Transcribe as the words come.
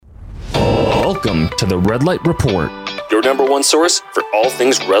Welcome to the Red Light Report, your number one source for all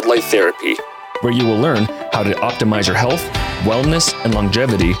things red light therapy, where you will learn how to optimize your health, wellness, and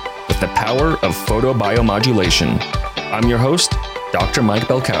longevity with the power of photobiomodulation. I'm your host, Dr. Mike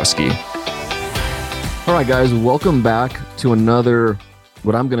Belkowski. All right, guys, welcome back to another,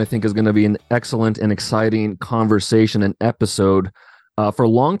 what I'm going to think is going to be an excellent and exciting conversation and episode. For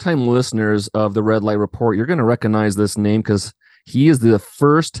longtime listeners of the Red Light Report, you're going to recognize this name because he is the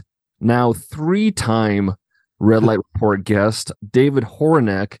first, now 3-time Red Light Report guest, David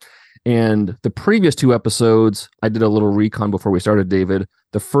Horinek. And the previous 2 episodes, I did a little recon before we started, David.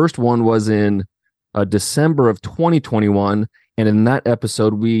 The first one was in December of 2021. And in that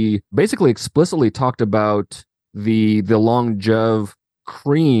episode, we basically explicitly talked about the Longev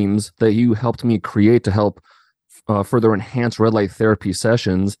creams that you helped me create to help further enhance red light therapy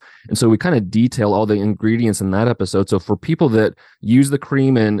sessions. And so we kind of detail all the ingredients in that episode. So for people that use the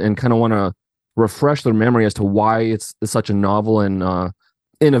cream and kind of want to refresh their memory as to why it's such a novel and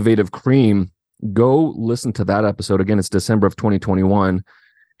innovative cream, go listen to that episode. Again, it's December of 2021.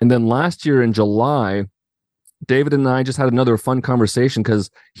 And then last year in July, David and I just had another fun conversation because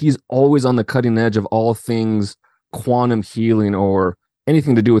he's always on the cutting edge of all things quantum healing or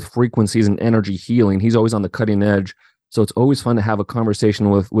anything to do with frequencies and energy healing. He's always on the cutting edge. So it's always fun to have a conversation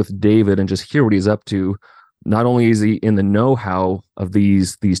with David and just hear what he's up to. Not only is he in the know-how of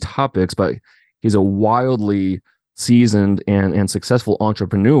these topics, but he's a wildly seasoned and successful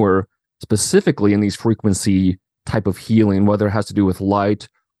entrepreneur, specifically in these frequency type of healing, whether it has to do with light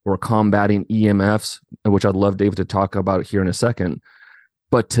or combating EMFs, which I'd love David to talk about here in a second.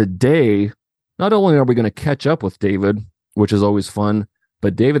 But today, not only are we going to catch up with David, which is always fun,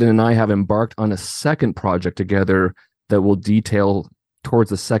 but David and I have embarked on a second project together that we'll detail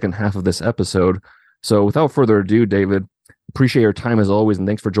towards the second half of this episode. So without further ado, David, appreciate your time as always, and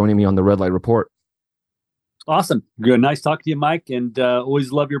thanks for joining me on the Red Light Report. Awesome. Good. Nice talking to you, Mike, and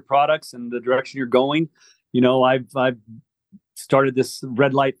always love your products and the direction you're going. You know, I've started this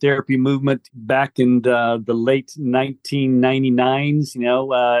red light therapy movement back in the late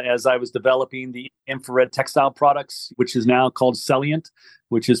 1999s, as I was developing the infrared textile products, which is now called Celliant,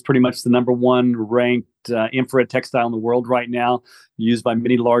 which is pretty much the number one ranked infrared textile in the world right now, used by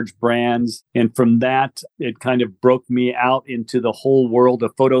many large brands. And from that, it kind of broke me out into the whole world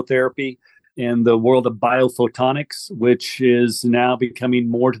of phototherapy and the world of biophotonics, which is now becoming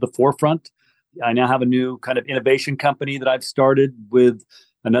more to the forefront. I now have a new kind of innovation company that I've started with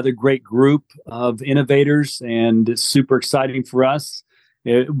another great group of innovators, and it's super exciting for us.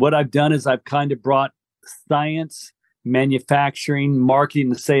 What I've done is I've kind of brought science, manufacturing, marketing,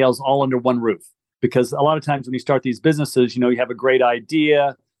 and sales all under one roof. Because a lot of times when you start these businesses, you have a great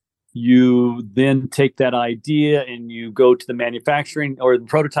idea. You then take that idea and you go to the manufacturing or the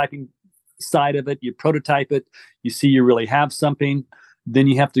prototyping side of it. You prototype it. You see you really have something. Then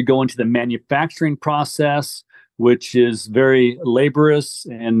you have to go into the manufacturing process, which is very laborious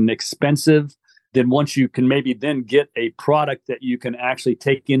and expensive. Then once you can maybe then get a product that you can actually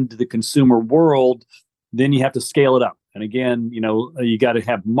take into the consumer world, then you have to scale it up. And again, you got to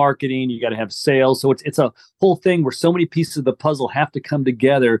have marketing, you got to have sales. So it's a whole thing where so many pieces of the puzzle have to come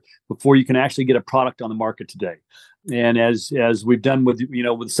together before you can actually get a product on the market today. And as we've done with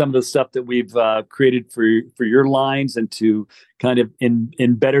some of the stuff that we've created for your lines and to kind of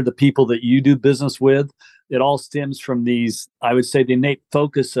better the people that you do business with, it all stems from these, I would say, the innate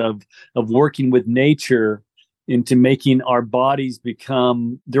focus of working with nature into making our bodies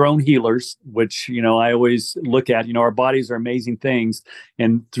become their own healers, which, I always look at, our bodies are amazing things.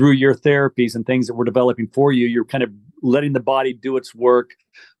 And through your therapies and things that we're developing for you, you're kind of letting the body do its work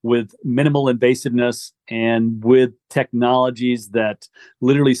with minimal invasiveness and with technologies that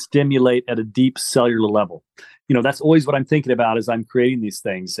literally stimulate at a deep cellular level. That's always what I'm thinking about as I'm creating these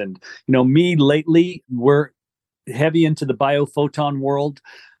things. And, me lately, we're heavy into the biophoton world.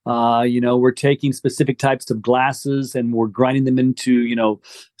 We're taking specific types of glasses and we're grinding them into,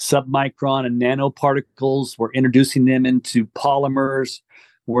 submicron and nanoparticles. We're introducing them into polymers.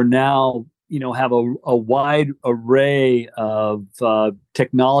 We're now, have a wide array of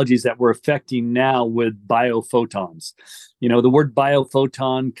technologies that we're affecting now with biophotons. The word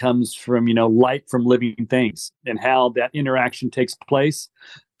biophoton comes from, light from living things and how that interaction takes place.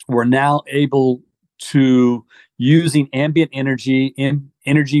 We're now able to, using ambient energy,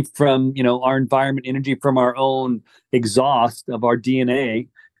 energy from, our environment, energy from our own exhaust of our DNA,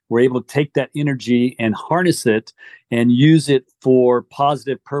 we're able to take that energy and harness it and use it for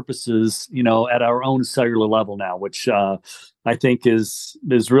positive purposes, at our own cellular level now, which I think is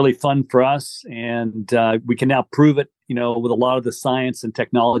really fun for us. And we can now prove it, with a lot of the science and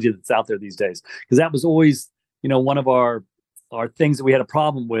technology that's out there these days. Because that was always, one of our things that we had a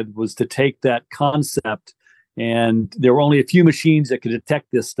problem with, was to take that concept, and there were only a few machines that could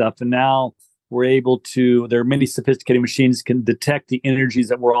detect this stuff. And now we're able to, there are many sophisticated machines can detect the energies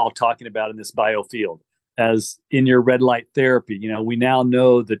that we're all talking about in this biofield. As in your red light therapy, we now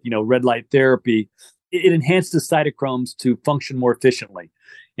know that, red light therapy, it enhances cytochromes to function more efficiently.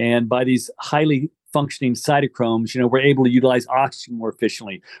 And by these highly functioning cytochromes, we're able to utilize oxygen more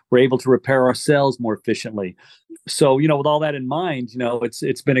efficiently. We're able to repair our cells more efficiently. So, with all that in mind,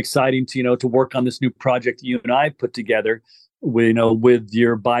 it's been exciting to work on this new project you and I put together, with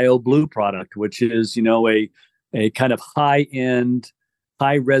your BioBlue product, which is, a kind of high-end,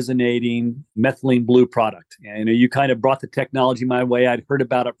 high resonating methylene blue product. And you kind of brought the technology my way. I'd heard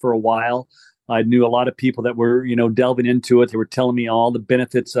about it for a while. I knew a lot of people that were, delving into it. They were telling me all the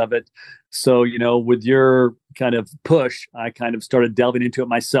benefits of it. So, with your kind of push, I kind of started delving into it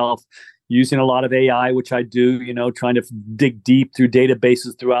myself, using a lot of AI, which I do, trying to dig deep through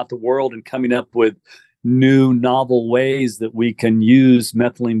databases throughout the world and coming up with new novel ways that we can use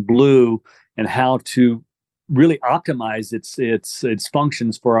methylene blue and how to really optimize its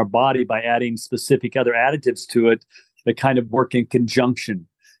functions for our body by adding specific other additives to it that kind of work in conjunction.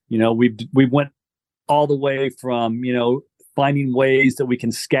 We went all the way from, finding ways that we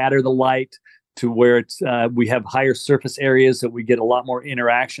can scatter the light to where it's we have higher surface areas that we get a lot more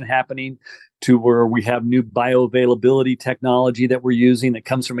interaction happening, to where we have new bioavailability technology that we're using that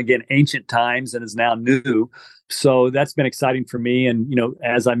comes from, again, ancient times and is now new. So that's been exciting for me. And,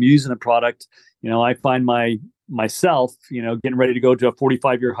 as I'm using the product, I find myself, getting ready to go to a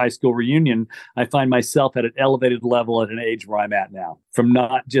 45-year high school reunion. I find myself at an elevated level at an age where I'm at now, from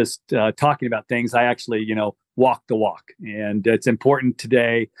not just talking about things. I actually, walk the walk. And it's important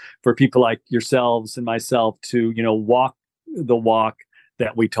today for people like yourselves and myself to, walk the walk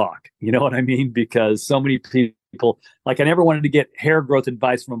that we talk. You know what I mean? Because so many people, like, I never wanted to get hair growth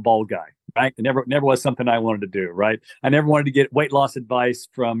advice from a bald guy, right? It never was something I wanted to do, right? I never wanted to get weight loss advice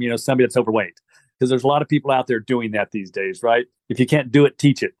from, somebody that's overweight, because there's a lot of people out there doing that these days, right? If you can't do it,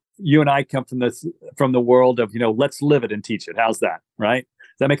 teach it. You and I come from the world of, let's live it and teach it. How's that, right?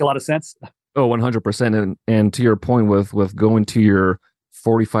 Does that make a lot of sense? Oh, 100%. And to your point with going to your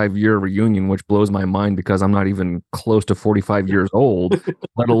 45-year reunion, which blows my mind because I'm not even close to 45 years old,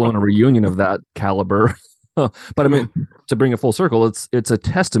 let alone a reunion of that caliber. But I mean, to bring it full circle, it's a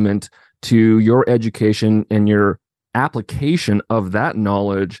testament to your education and your application of that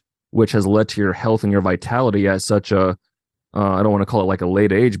knowledge, which has led to your health and your vitality at such a, I don't want to call it like a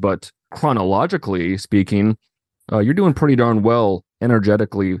late age, but chronologically speaking, you're doing pretty darn well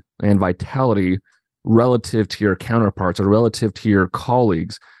energetically and vitality relative to your counterparts or relative to your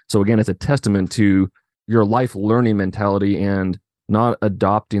colleagues. So again, it's a testament to your life learning mentality and not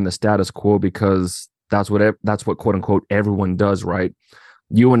adopting the status quo because that's what quote unquote everyone does, right?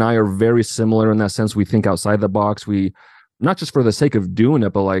 You and I are very similar in that sense. We think outside the box. We, not just for the sake of doing it,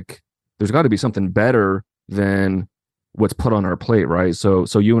 but like there's got to be something better than what's put on our plate, right? So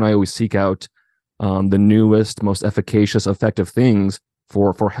you and I always seek out the newest, most efficacious, effective things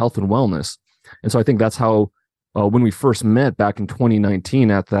for health and wellness. And so I think that's how when we first met back in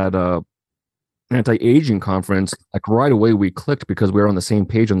 2019 at that anti-aging conference, like right away we clicked because we were on the same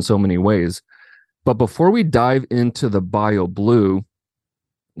page in so many ways. But before we dive into the BioBlue,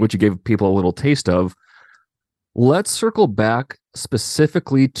 which you gave people a little taste of, let's circle back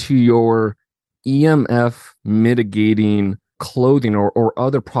specifically to your EMF mitigating clothing or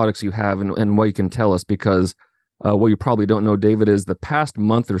other products you have and what you can tell us, because what you probably don't know, David, is the past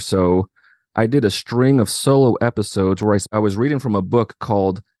month or so, I did a string of solo episodes where I was reading from a book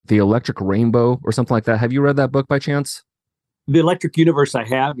called The Electric Rainbow or something like that. Have you read that book by chance? The Electric Universe, I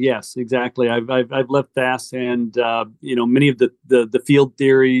have. Yes, exactly. I've left fast, and many of the field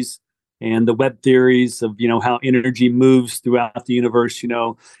theories and the web theories of how energy moves throughout the universe.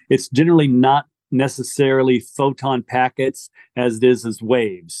 It's generally not necessarily photon packets as it is as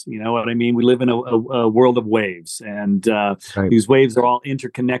waves. You know what I mean? We live in a world of waves, and Right. these waves are all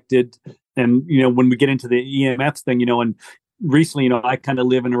interconnected. And when we get into the EMFs thing, and recently, I kind of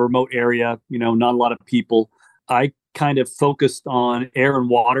live in a remote area. Not a lot of people. I kind of focused on air and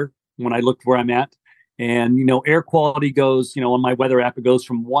water when I looked where I'm at. And, air quality goes, on my weather app, it goes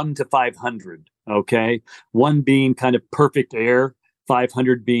from 1 to 500. Okay. 1 being kind of perfect air,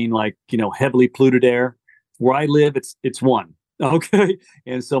 500 being like, heavily polluted air. Where I live, it's 1. Okay.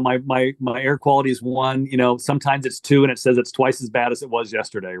 And so my air quality is 1, sometimes it's 2 and it says it's twice as bad as it was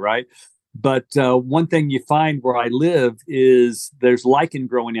yesterday, right? But one thing you find where I live is there's lichen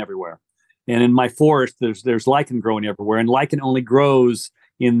growing everywhere. And in my forest, there's lichen growing everywhere. And lichen only grows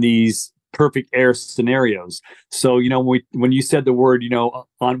in these perfect air scenarios. So, when you said the word,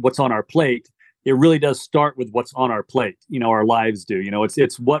 on what's on our plate, it really does start with what's on our plate. Our lives do.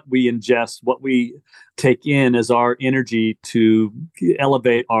 It's what we ingest, what we take in as our energy to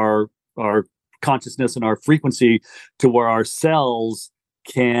elevate our consciousness and our frequency to where our cells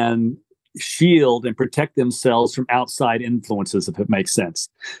can shield and protect themselves from outside influences, if it makes sense.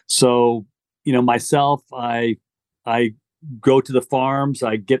 So, myself, I go to the farms,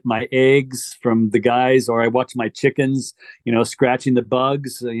 I get my eggs from the guys, or I watch my chickens, scratching the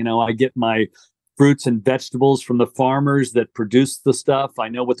bugs. I get my fruits and vegetables from the farmers that produce the stuff. I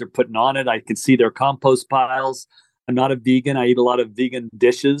know what they're putting on it. I can see their compost piles. I'm not a vegan. I eat a lot of vegan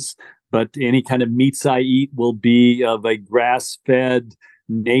dishes, but any kind of meats I eat will be of a grass-fed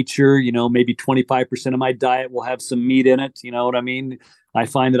nature. Maybe 25% of my diet will have some meat in it. You know what I mean? I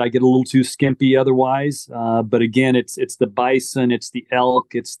find that I get a little too skimpy otherwise. But again, it's the bison, it's the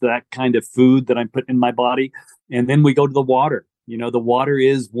elk, it's that kind of food that I'm putting in my body. And then we go to the water. The water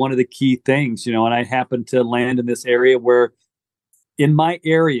is one of the key things, and I happen to land in this area where in my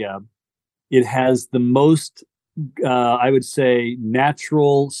area, it has the most, I would say,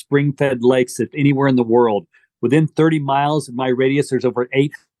 natural spring-fed lakes of anywhere in the world. Within 30 miles of my radius, there's over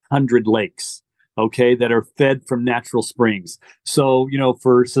 800 lakes, okay, that are fed from natural springs. So,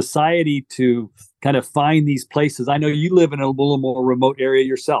 for society to kind of find these places, I know you live in a little more remote area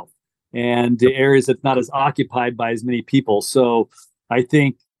yourself, and the areas that's not as occupied by as many people. So I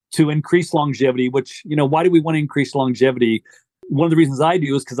think to increase longevity, which, why do we want to increase longevity? One of the reasons I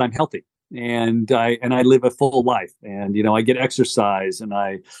do is because I'm healthy and I live a full life, and, I get exercise, and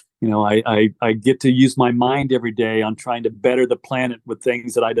I get to use my mind every day on trying to better the planet with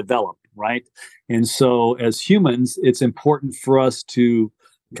things that I develop, right? And so as humans, it's important for us to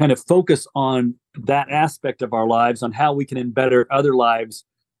kind of focus on that aspect of our lives, on how we can better other lives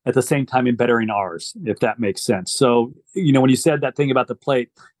at the same time in bettering ours, if that makes sense. So, when you said that thing about the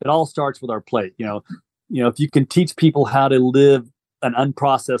plate, it all starts with our plate. If you can teach people how to live an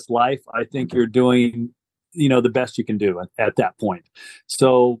unprocessed life, I think you're doing, the best you can do at that point.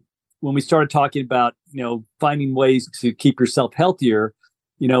 So when we started talking about, finding ways to keep yourself healthier,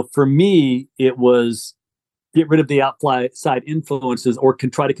 for me, it was get rid of the outside influences or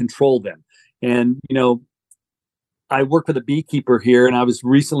try to control them. And, I work with a beekeeper here, and I was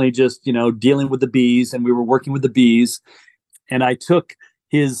recently just, dealing with the bees, and we were working with the bees, and I took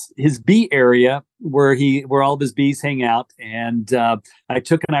his bee area where all of his bees hang out, and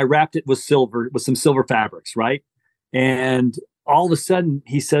I wrapped it with some silver fabrics, right? And all of a sudden,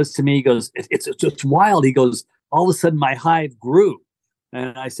 he says to me, he goes, it's wild. He goes, all of a sudden, my hive grew.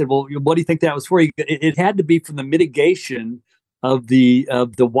 And I said, well, what do you think that was for? It had to be from the mitigation of the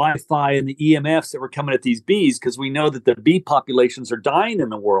Wi-Fi and the EMFs that were coming at these bees, because we know that the bee populations are dying in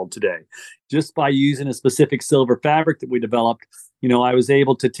the world today. Just by using a specific silver fabric that we developed, I was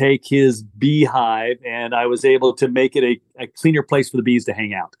able to take his beehive and I was able to make it a cleaner place for the bees to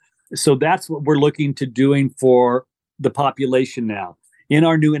hang out. So that's what we're looking to doing for the population now. In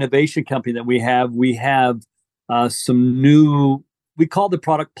our new innovation company that we have some new. We call the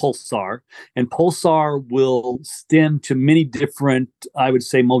product Pulsar, and Pulsar will stem to many different, I would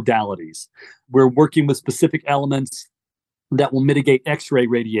say, modalities. We're working with specific elements that will mitigate X-ray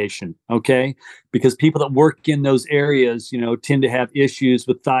radiation, okay? Because people that work in those areas, tend to have issues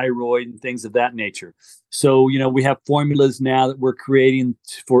with thyroid and things of that nature. So, we have formulas now that we're creating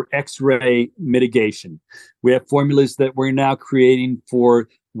for X-ray mitigation. We have formulas that we're now creating for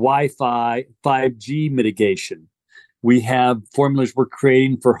Wi-Fi 5G mitigation. We have formulas we're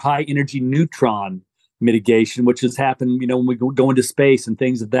creating for high energy neutron mitigation, which has happened, when we go into space and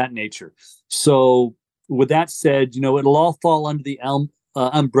things of that nature. So with that said, it'll all fall under the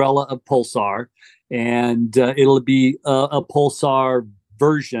umbrella of Pulsar, and it'll be a Pulsar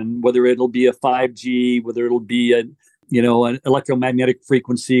version, whether it'll be a 5G, whether it'll be an electromagnetic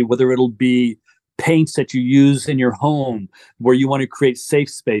frequency, whether it'll be paints that you use in your home where you want to create safe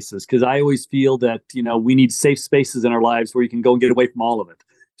spaces. Because I always feel that, we need safe spaces in our lives where you can go and get away from all of it.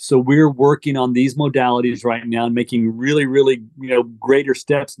 So we're working on these modalities right now and making really, really, greater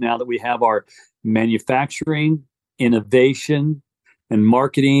steps now that we have our manufacturing, innovation, and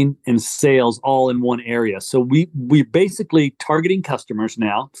marketing and sales all in one area. So we basically targeting customers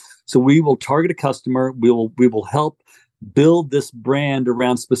now. So we will target a customer. We will help build this brand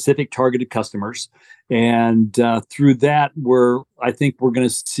around specific targeted customers. And through that, I think we're going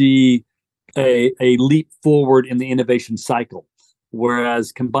to see a leap forward in the innovation cycle.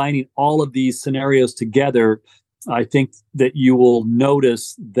 Whereas combining all of these scenarios together, I think that you will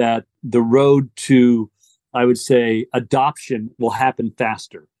notice that the road to, I would say, adoption will happen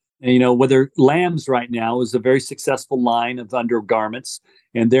faster. And, whether Lambs right now is a very successful line of undergarments,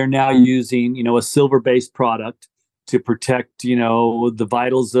 and they're now using, a silver-based product to protect, the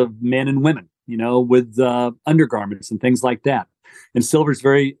vitals of men and women, with undergarments and things like that. And silver is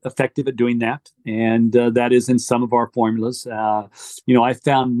very effective at doing that. And that is in some of our formulas. I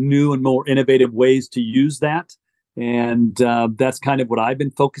found new and more innovative ways to use that. And that's kind of what I've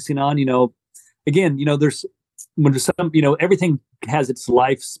been focusing on. Again, there's some, everything has its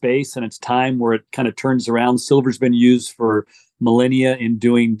life space and its time where it kind of turns around. Silver's been used for millennia in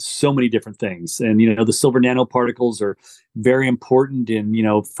doing so many different things. And, the silver nanoparticles are very important in,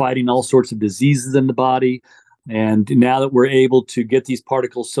 fighting all sorts of diseases in the body. And now that we're able to get these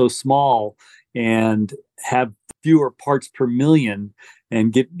particles so small and have fewer parts per million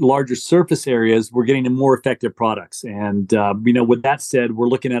and get larger surface areas, we're getting more effective products. And, with that said, we're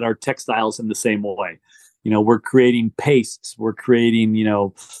looking at our textiles in the same way. We're creating pastes, we're creating,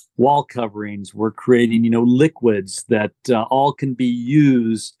 wall coverings, we're creating, liquids that all can be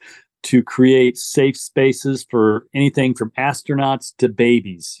used to create safe spaces for anything from astronauts to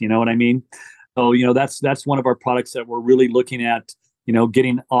babies. You know what I mean? So, that's one of our products that we're really looking at,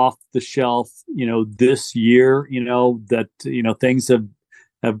 getting off the shelf, this year, that, things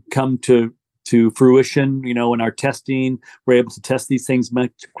have come to fruition, in our testing. We're able to test these things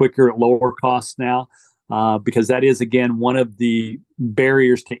much quicker at lower costs now. Because that is, again, one of the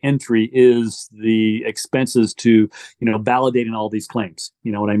barriers to entry is the expenses to, validating all these claims.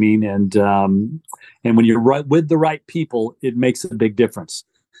 You know what I mean? And when you're right with the right people, it makes a big difference.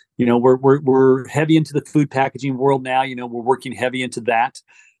 We're heavy into the food packaging world now. We're working heavy into that,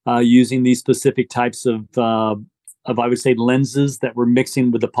 using these specific types of I would say lenses that we're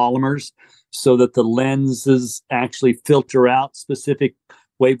mixing with the polymers, so that the lenses actually filter out specific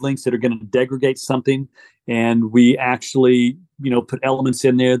wavelengths that are going to degrade something, and we actually put elements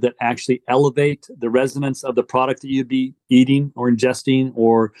in there that actually elevate the resonance of the product that you'd be eating or ingesting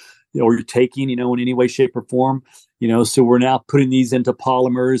or you're taking in any way, shape, or form. So we're now putting these into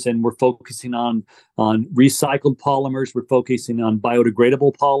polymers, and we're focusing on recycled polymers. We're focusing on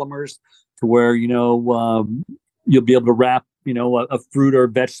biodegradable polymers to where you'll be able to wrap a fruit or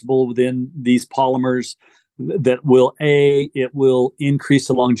vegetable within these polymers that will it will increase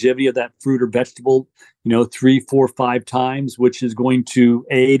the longevity of that fruit or vegetable 3, 4, 5 times, which is going to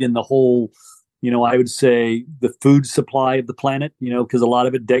aid in the whole I would say the food supply of the planet, because a lot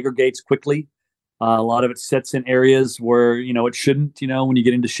of it degrades quickly. A lot of it sits in areas where it shouldn't, when you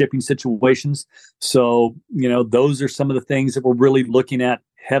get into shipping situations. So those are some of the things that we're really looking at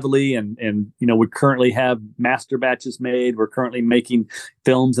heavily, and we currently have master batches made. We're currently making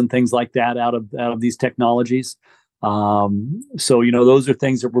films and things like that out of these technologies. So those are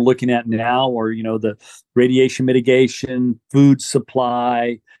things that we're looking at now, or the radiation mitigation, food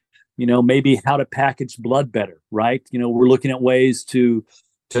supply, maybe how to package blood better, right? We're looking at ways to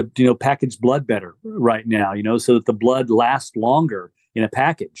package blood better right now, so that the blood lasts longer in a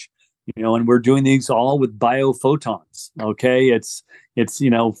package. And we're doing these all with biophotons. Okay, it's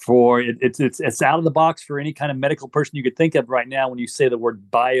out of the box for any kind of medical person you could think of right now when you say the word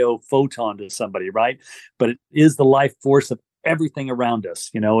biophoton to somebody, right? But it is the life force of everything around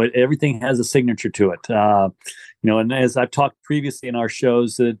us. Everything has a signature to it. And as I've talked previously in our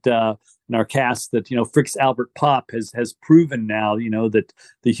shows that in our cast, that Frick's Albert Pop has proven now that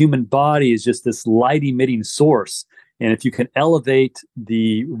the human body is just this light emitting source. And if you can elevate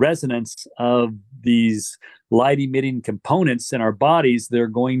the resonance of these light emitting components in our bodies, they're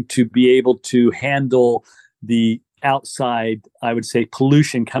going to be able to handle the outside, I would say,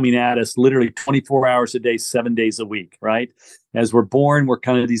 pollution coming at us literally 24 hours a day, 7 days a week, right? As we're born, we're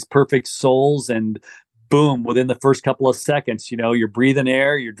kind of these perfect souls, and boom, within the first couple of seconds, you're breathing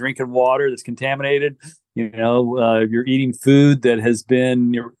air, you're drinking water that's contaminated, you're eating food that has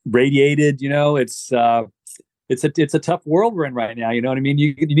been radiated. It's a tough world we're in right now. You know what I mean?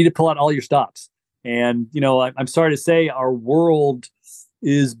 You need to pull out all your stops. And, I'm sorry to say our world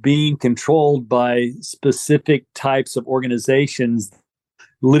is being controlled by specific types of organizations,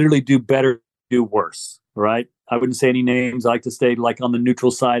 literally do better, do worse, right? I wouldn't say any names. I like to stay like on the neutral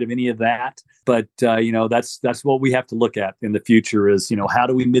side of any of that. But, that's what we have to look at in the future is, how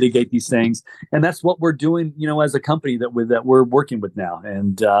do we mitigate these things? And that's what we're doing, as a company that we're working with now.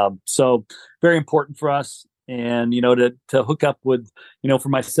 And so very important for us. And, to hook up with, for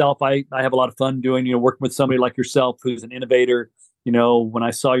myself, I have a lot of fun doing, working with somebody like yourself, who's an innovator. When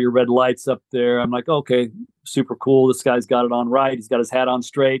I saw your red lights up there, I'm like, okay, super cool. This guy's got it on right. He's got his hat on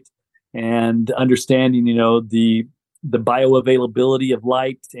straight, and understanding, the bioavailability of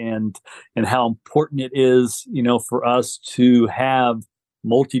light and how important it is, for us to have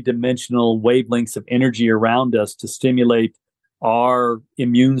multidimensional wavelengths of energy around us to stimulate our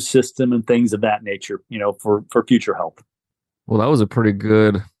immune system and things of that nature, for future health. Well, that was a pretty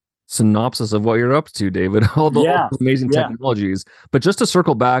good synopsis of what you're up to, David. All those amazing technologies. But just to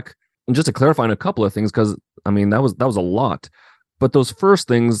circle back and just to clarify on a couple of things, because that was a lot. But those first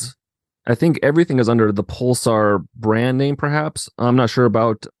things, I think everything is under the Pulsar brand name, perhaps. I'm not sure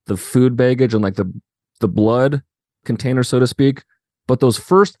about the food baggage and like the blood container, so to speak. But those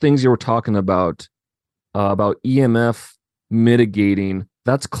first things you were talking about EMF mitigating,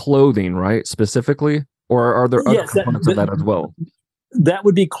 that's clothing, right? Specifically? Or are there other components of that as well? That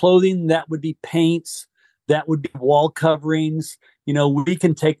would be clothing, that would be paints, that would be wall coverings. We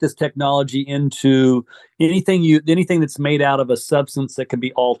can take this technology into anything that's made out of a substance that can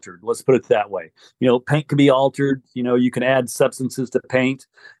be altered. Let's put it that way. Paint can be altered. You can add substances to paint.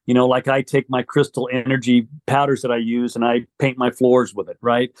 Like I take my crystal energy powders that I use and I paint my floors with it,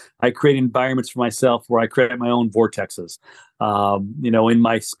 right? I create environments for myself where I create my own vortexes, in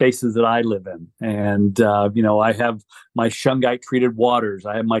my spaces that I live in. And, I have my shungite treated waters.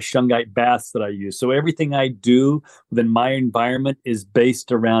 I have my shungite baths that I use. So everything I do within my environment is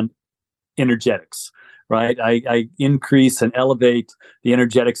based around energetics, right? I increase and elevate the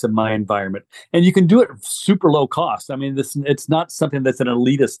energetics of my environment. And you can do it super low cost. It's not something that's an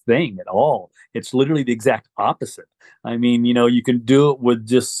elitist thing at all. It's literally the exact opposite. You can do it with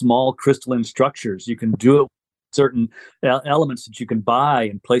just small crystalline structures. You can do it with certain elements that you can buy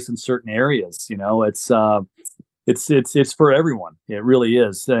and place in certain areas. It's for everyone. It really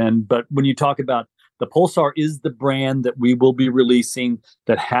is. But when you talk about the Pulsar is the brand that we will be releasing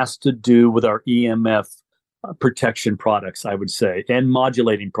that has to do with our EMF protection products, I would say, and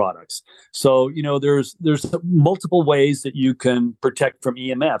modulating products. So, there's multiple ways that you can protect from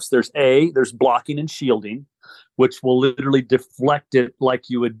EMFs. There's blocking and shielding, which will literally deflect it like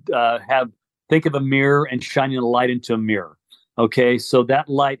you would think of a mirror and shining a light into a mirror. Okay, so that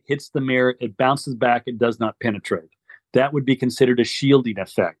light hits the mirror, it bounces back, it does not penetrate. That would be considered a shielding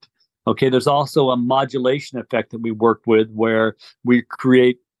effect. Okay, there's also a modulation effect that we work with where we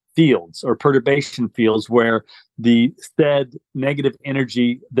create fields or perturbation fields where the said negative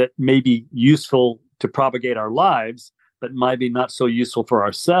energy that may be useful to propagate our lives, but might be not so useful for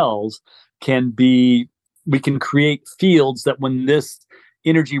our cells, we can create fields that when this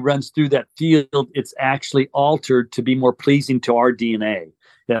energy runs through that field, it's actually altered to be more pleasing to our DNA.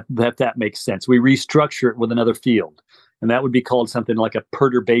 That makes sense. We restructure it with another field. And that would be called something like a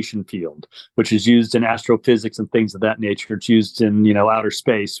perturbation field, which is used in astrophysics and things of that nature. It's used in, outer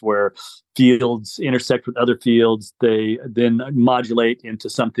space where fields intersect with other fields. They then modulate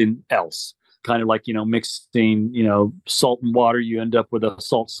into something else. Kind of like, mixing, salt and water, you end up with a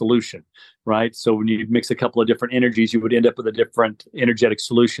salt solution, right? So when you mix a couple of different energies, you would end up with a different energetic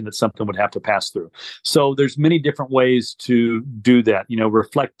solution that something would have to pass through. So there's many different ways to do that,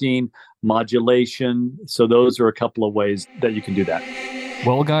 reflecting, modulation. So those are a couple of ways that you can do that.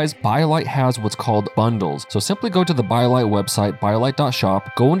 Well, guys, BioLite has what's called bundles. So simply go to the BioLite website,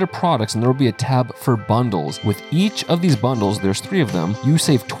 biolite.shop, go into products, and there will be a tab for bundles. With each of these bundles, there's 3 of them, you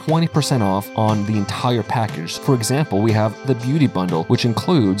save 20% off on the entire package. For example, we have the Beauty Bundle, which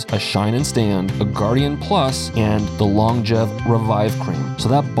includes a Shine and Stand, a Guardian Plus, and the Longev Revive Cream. So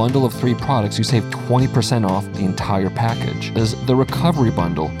that bundle of 3 products, you save 20% off the entire package. There's the Recovery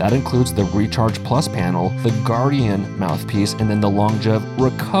Bundle. That includes the Recharge Plus panel, the Guardian mouthpiece, and then the Longev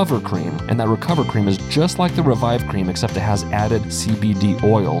Recover Cream. And that Recover Cream is just like the Revive Cream, except it has added CBD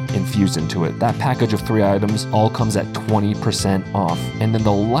oil infused into it. That package of 3 items all comes at 20% off. And then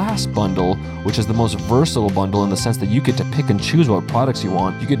the last bundle, which is the most versatile bundle in the sense that you get to pick and choose what products you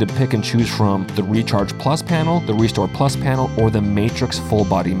want. You get to pick and choose from the Recharge Plus panel, the Restore Plus panel, or the Matrix Full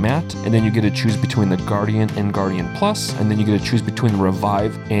Body Matte. And then you get to choose between the Guardian and Guardian Plus. And then you get to choose between the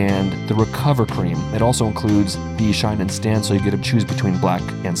Revive and the Recover Cream. It also includes the Shine and Stand, so you get to choose between black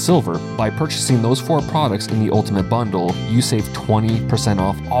and silver. By purchasing those 4 products in the Ultimate Bundle, you save 20%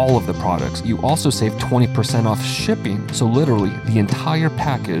 off all of the products. You also save 20% off shipping. So literally, the entire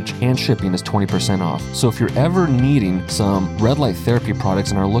package and shipping is 20% off. So if you're ever needing some red light therapy products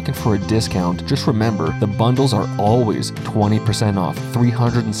and are looking for a discount, just remember, the bundles are always 20% off,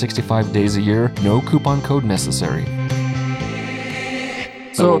 365 days a year, no coupon code necessary.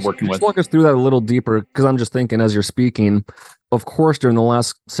 So we're working just with. walk us through that a little deeper, because I'm just thinking as you're speaking, of course, during the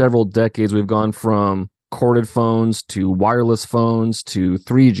last several decades, we've gone from corded phones to wireless phones to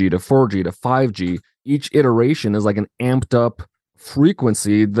 3G to 4G to 5G. Each iteration is like an amped up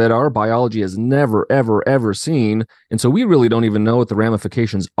frequency that our biology has never, ever, ever seen. And so we really don't even know what the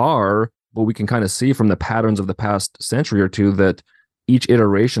ramifications are, but we can kind of see from the patterns of the past century or two that each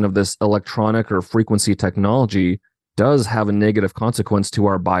iteration of this electronic or frequency technology does have a negative consequence to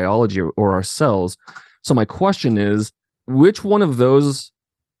our biology or our cells. So my question is, which one of those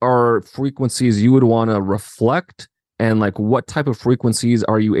are frequencies you would want to reflect, and like what type of frequencies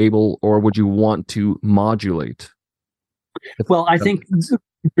are you able or would you want to modulate? Well, I think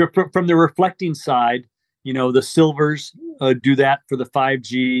from the reflecting side, the silvers do that for the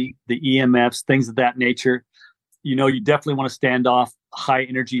 5G, the EMFs, things of that nature. You definitely want to stand off high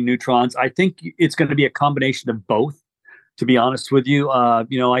energy neutrons. I think it's going to be a combination of both, to be honest with you.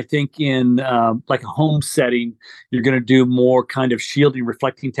 I think in like a home setting, you're going to do more kind of shielding,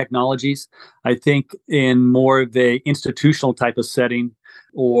 reflecting technologies. I think in more of a institutional type of setting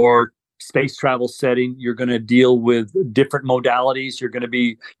or space travel setting, you're going to deal with different modalities. You're going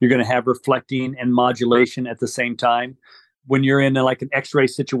to have reflecting and modulation at the same time. When you're in like an X-ray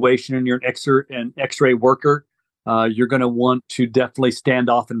situation and you're an X-ray worker, you're going to want to definitely stand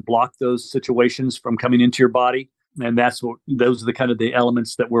off and block those situations from coming into your body. And those are the kind of the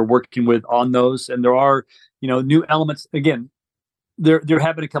elements that we're working with on those. And there are, new elements. Again, there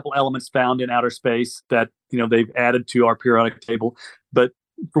have been a couple elements found in outer space that, they've added to our periodic table. But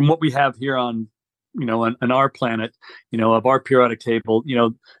from what we have here on, on our planet, of our periodic table,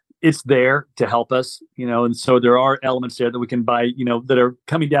 it's there to help us, and so there are elements there that we can buy, that are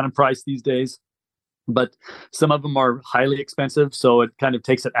coming down in price these days. But some of them are highly expensive, so it kind of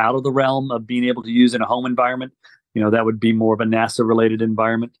takes it out of the realm of being able to use in a home environment. That would be more of a NASA-related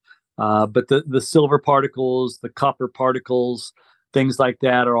environment. But the silver particles, the copper particles, things like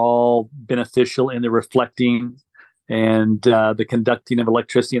that are all beneficial in the reflecting and the conducting of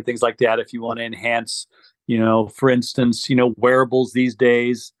electricity and things like that. If you want to enhance, for instance, wearables these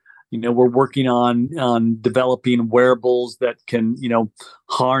days. We're working on developing wearables that can,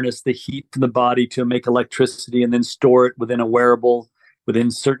 harness the heat from the body to make electricity and then store it within a wearable, within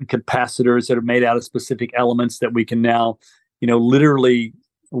certain capacitors that are made out of specific elements that we can now, literally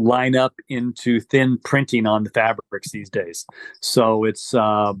line up into thin printing on the fabrics these days. So it's,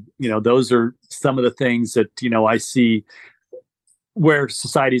 those are some of the things that, I see where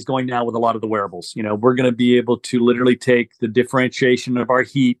society is going now with a lot of the wearables. We're going to be able to literally take the differentiation of our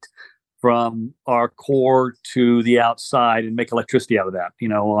heat from our core to the outside and make electricity out of that,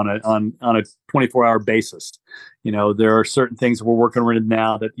 on a 24-hour basis. There are certain things that we're working on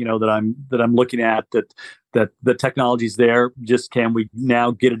now that, that I'm looking at that the technology's there. Just can we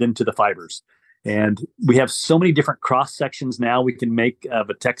now get it into the fibers? And we have so many different cross sections now we can make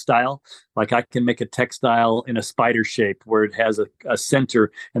of a textile. Like I can make a textile in a spider shape where it has a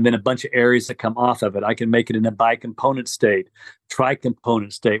center and then a bunch of areas that come off of it. I can make it in a bicomponent state,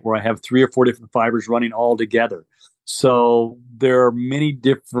 tri-component state, where I have 3 or 4 different fibers running all together. So there are many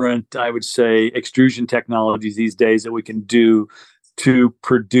different, I would say, extrusion technologies these days that we can do to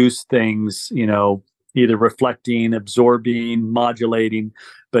produce things, either reflecting, absorbing, modulating.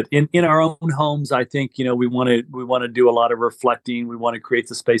 But in our own homes, I think, we want to do a lot of reflecting. We want to create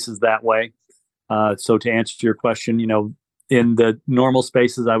the spaces that way. So to answer your question, in the normal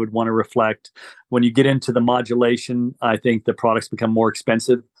spaces, I would want to reflect. When you get into the modulation, I think the products become more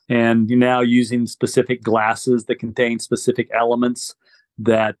expensive. And you're now using specific glasses that contain specific elements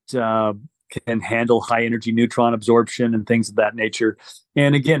that can handle high energy neutron absorption and things of that nature.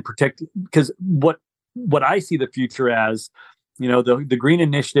 And again, protect, because what I see the future as, the green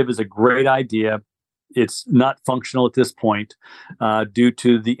initiative is a great idea. It's not functional at this point due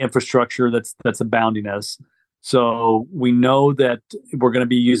to the infrastructure that's abounding us. So we know that we're going to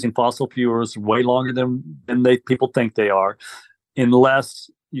be using fossil fuels way longer than people think they are.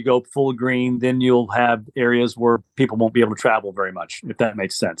 Unless you go full green, then you'll have areas where people won't be able to travel very much, if that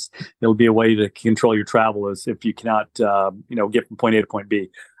makes sense. It'll be a way to control your travel as if you cannot, get from point A to point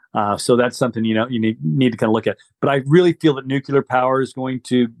B. So that's something, you need to kind of look at. But I really feel that nuclear power is going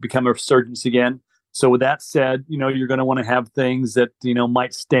to become a resurgence again. So with that said, you're going to want to have things that,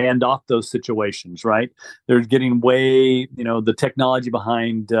 might stand off those situations, right? They're getting way, the technology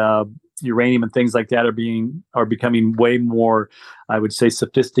behind uranium and things like that are becoming way more, I would say,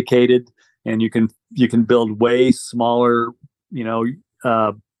 sophisticated. And you can build way smaller,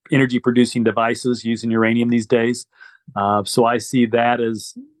 energy producing devices using uranium these days. So I see that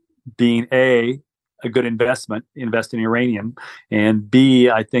as being a a good investment, invest in uranium. And B,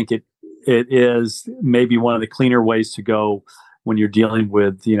 I think it is maybe one of the cleaner ways to go when you're dealing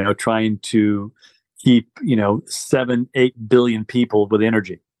with, trying to keep, 7-8 billion people with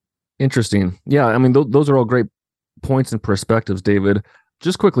energy. Interesting. Yeah, I mean, those are all great points and perspectives, David.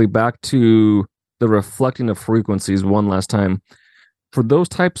 Just quickly back to the reflecting of frequencies one last time. For those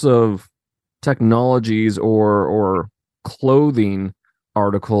types of technologies or clothing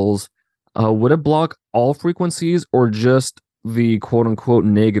articles, would it block all frequencies or just the quote unquote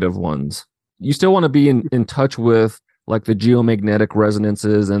negative ones? You still want to be in touch with like the geomagnetic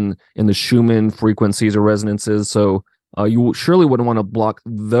resonances and the Schumann frequencies or resonances. So you surely wouldn't want to block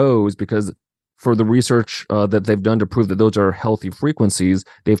those, because for the research that they've done to prove that those are healthy frequencies,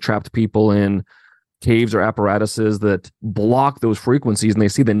 they've trapped people in caves or apparatuses that block those frequencies, and they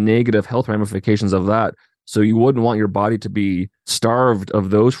see the negative health ramifications of that. So you wouldn't want your body to be starved of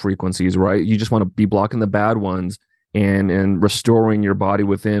those frequencies, right? You just want to be blocking the bad ones and restoring your body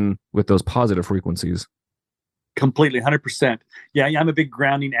with those positive frequencies. Completely, 100%. Yeah, I'm a big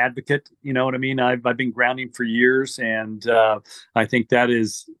grounding advocate. You know what I mean? I've been grounding for years, and I think that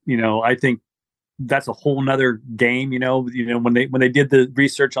is, I think that's a whole nother game. When they did the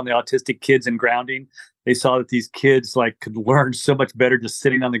research on the autistic kids and grounding, they saw that these kids could learn so much better just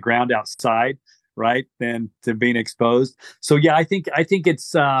sitting on the ground outside, right, than to being exposed. So yeah, I think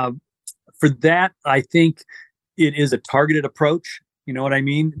it's for that. I think it is a targeted approach. You know what I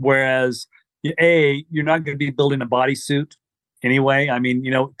mean? Whereas you're not going to be building a bodysuit anyway. I mean,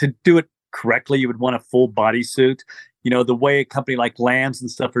 to do it correctly, you would want a full bodysuit. The way a company like Lambs and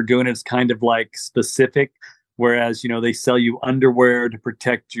stuff are doing it is kind of specific, whereas, they sell you underwear to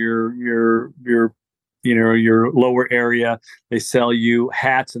protect your lower area. They sell you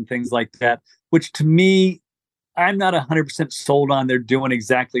hats and things like that, which to me, I'm not 100% sold on they're doing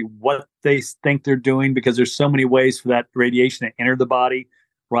exactly what they think they're doing, because there's so many ways for that radiation to enter the body,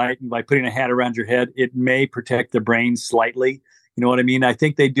 right? And by putting a hat around your head, it may protect the brain slightly. You know what I mean? I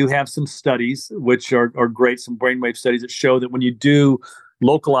think they do have some studies, which are great, some brainwave studies that show that when you do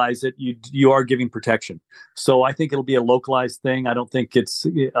localize it, you are giving protection. So I think it'll be a localized thing. I don't think it's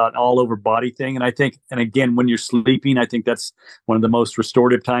an all over body thing. And I think, and again, when you're sleeping, I think that's one of the most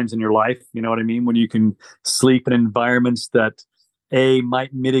restorative times in your life. You know what I mean? When you can sleep in environments that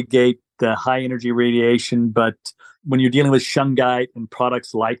might mitigate the high energy radiation, but when you're dealing with shungite and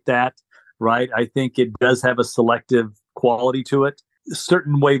products like that, right, I think it does have a selective quality to it.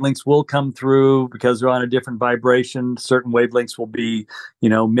 Certain wavelengths will come through because they're on a different vibration. Certain wavelengths will be,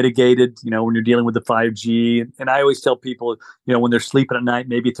 mitigated, when you're dealing with the 5G. And I always tell people, when they're sleeping at night,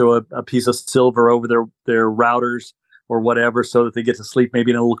 maybe throw a piece of silver over their routers or whatever, so that they get to sleep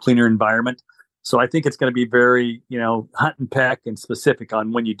maybe in a little cleaner environment. So I think it's going to be very, hunt and peck and specific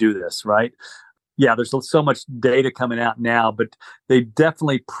on when you do this, right? Yeah, there's so much data coming out now, but they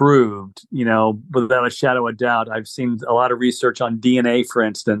definitely proved, without a shadow of a doubt. I've seen a lot of research on DNA, for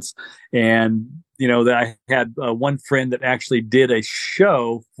instance, and, that I had one friend that actually did a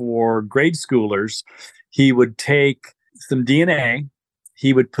show for grade schoolers. He would take some DNA,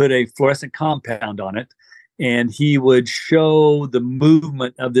 he would put a fluorescent compound on it, and he would show the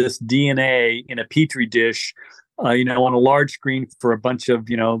movement of this DNA in a petri dish, on a large screen for a bunch of,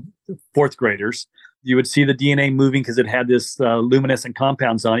 fourth graders. You would see the DNA moving because it had this luminescent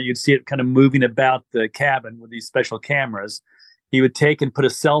compounds on it. You'd see it kind of moving about the cabin with these special cameras. He would take and put a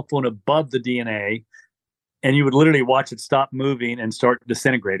cell phone above the DNA, and you would literally watch it stop moving and start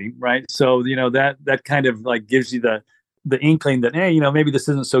disintegrating, right? So, that kind of gives you the inkling that, maybe this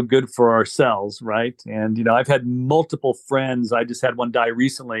isn't so good for our cells, right? And, I've had multiple friends. I just had one die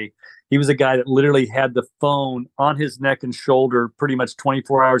recently. He was a guy that literally had the phone on his neck and shoulder pretty much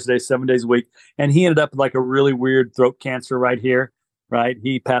 24 hours a day, 7 days a week. And he ended up with a really weird throat cancer right here, right?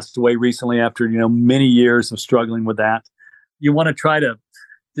 He passed away recently after, many years of struggling with that. You want to try to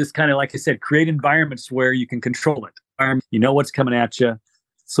just kind of, like I said, create environments where you can control it. You know what's coming at you.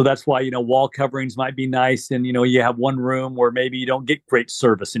 So that's why, wall coverings might be nice. And, you have one room where maybe you don't get great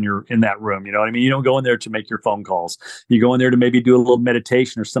service in that room. You know what I mean? You don't go in there to make your phone calls. You go in there to maybe do a little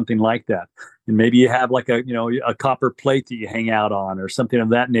meditation or something like that. And maybe you have a copper plate that you hang out on or something of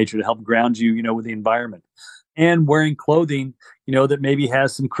that nature to help ground you, with the environment. And wearing clothing, that maybe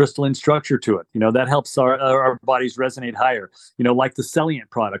has some crystalline structure to it. That helps our bodies resonate higher, like the Celliant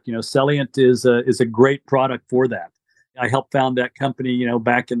product. Celliant is a great product for that. I helped found that company,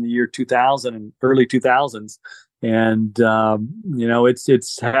 back in the year 2000 and early 2000s. And,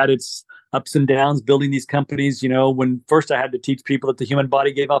 it's had its ups and downs building these companies. When first I had to teach people that the human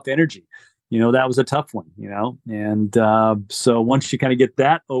body gave off energy. that was a tough one, And so once you kind of get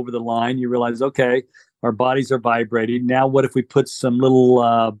that over the line, you realize, okay, our bodies are vibrating. Now, what if we put some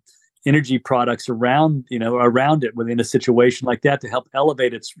little energy products around it within a situation like that to help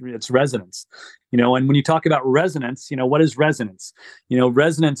elevate its resonance? And when you talk about resonance, what is resonance?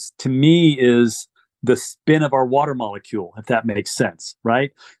 Resonance to me is the spin of our water molecule, if that makes sense,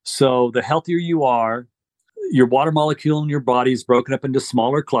 right? So the healthier you are, your water molecule in your body is broken up into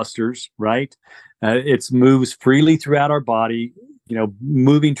smaller clusters, right? It moves freely throughout our body,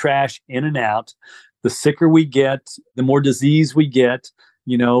 moving trash in and out. The sicker we get, the more disease we get,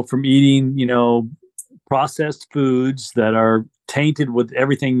 from eating, processed foods that are tainted with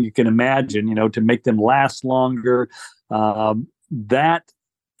everything you can imagine, to make them last longer. That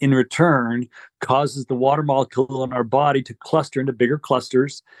in return causes the water molecule in our body to cluster into bigger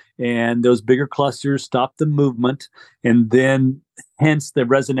clusters, and those bigger clusters stop the movement, and then hence the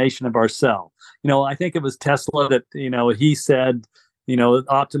resonation of our cell. I think it was Tesla that, he said,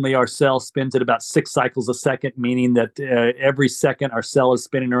 optimally our cell spins at about 6 cycles a second, meaning that every second our cell is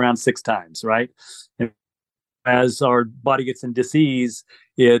spinning around 6 times, right? And as our body gets in disease,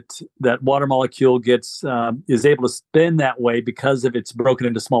 that water molecule is able to spin that way because of it's broken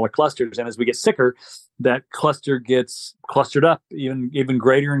into smaller clusters. And as we get sicker, that cluster gets clustered up even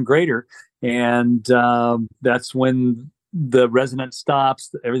greater and greater. And that's when the resonance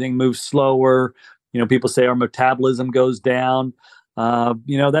stops. Everything moves slower. People say our metabolism goes down.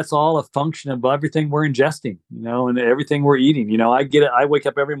 That's all a function of everything we're ingesting, and everything we're eating. I get it. I wake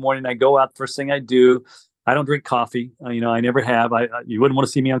up every morning. I go out. First thing I do, I don't drink coffee. I never have. You wouldn't want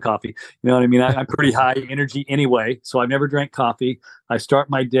to see me on coffee. You know what I mean? I'm pretty high energy anyway, so I've never drank coffee. I start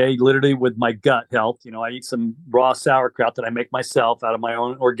my day literally with my gut health. I eat some raw sauerkraut that I make myself out of my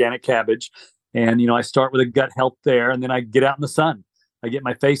own organic cabbage. And, I start with a gut health there, and then I get out in the sun. I get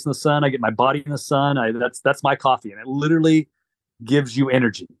my face in the sun. I get my body in the sun. That's my coffee. And it literally gives you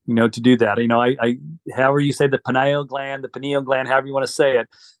energy, to do that. However you say the pineal gland, however you want to say it,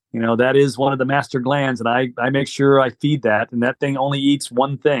 that is one of the master glands. And I make sure I feed that. And that thing only eats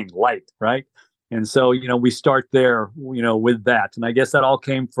one thing, light, right? And so, we start there, with that. And I guess that all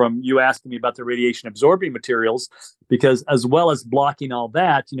came from you asking me about the radiation absorbing materials, because as well as blocking all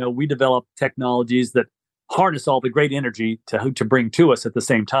that, we develop technologies that harness all the great energy to bring to us at the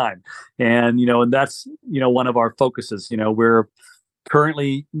same time. And, and that's, one of our focuses. We're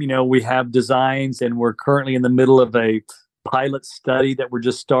currently, we have designs, and we're currently in the middle of a pilot study that we're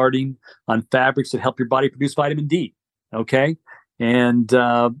just starting on fabrics that help your body produce vitamin D. Okay. And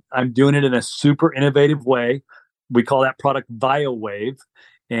I'm doing it in a super innovative way. We call that product BioWave.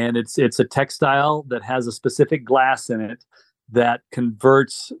 And it's a textile that has a specific glass in it that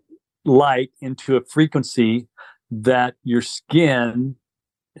converts light into a frequency that your skin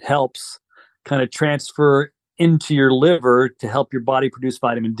helps kind of transfer into your liver to help your body produce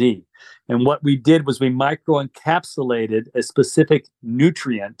vitamin D. And what we did was we microencapsulated a specific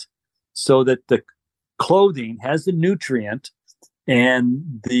nutrient so that the clothing has the nutrient and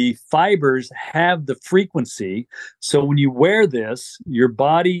the fibers have the frequency. So when you wear this, your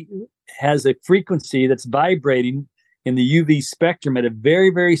body has a frequency that's vibrating in the UV spectrum at a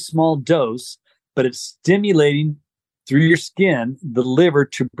very, very small dose, but it's stimulating through your skin, the liver,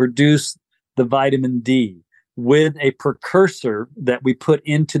 to produce the vitamin D with a precursor that we put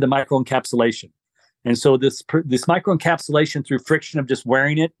into the microencapsulation. And so this microencapsulation, through friction of just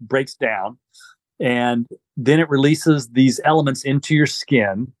wearing it, breaks down. And then it releases these elements into your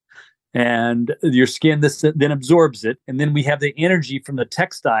skin, and your skin then absorbs it. And then we have the energy from the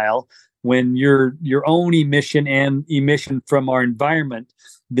textile, when your own emission and emission from our environment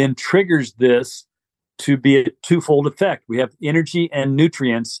then triggers this to be a twofold effect. We have energy and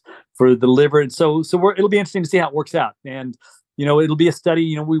nutrients for the liver. And so it'll be interesting to see how it works out. And, it'll be a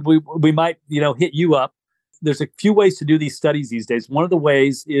study, we might, hit you up. There's a few ways to do these studies these days. One of the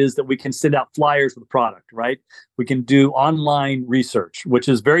ways is that we can send out flyers with the product, right? We can do online research, which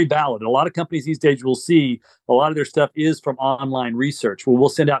is very valid. A lot of companies these days will see a lot of their stuff is from online research. Well, we'll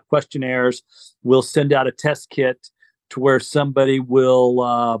send out questionnaires. We'll send out a test kit to where somebody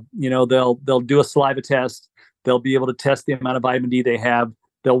will, they'll do a saliva test. They'll be able to test the amount of vitamin D they have.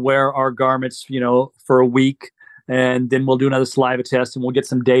 They'll wear our garments, for a week. And then we'll do another saliva test, and we'll get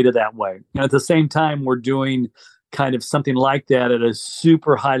some data that way. And at the same time, we're doing kind of something like that at a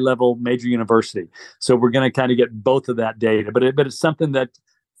super high level major university. So we're going to kind of get both of that data. But it's something that,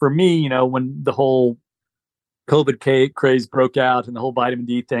 for me, when the whole COVID craze broke out and the whole vitamin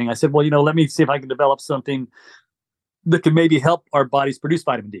D thing, I said, well, let me see if I can develop something that could maybe help our bodies produce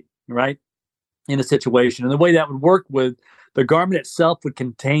vitamin D, right, in a situation. And the way that would work with The garment itself would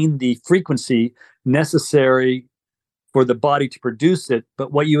contain the frequency necessary for the body to produce it.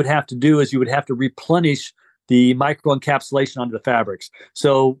 But what you would have to do is you would have to replenish the microencapsulation onto the fabrics.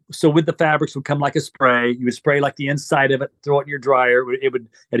 So with the fabrics would come like a spray. You would spray like the inside of it, throw it in your dryer. It would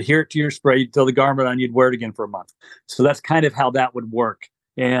adhere to your spray. You'd throw the garment on, you'd wear it again for a month. So that's kind of how that would work.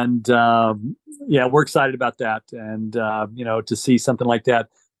 And yeah, we're excited about that. And, to see something like that.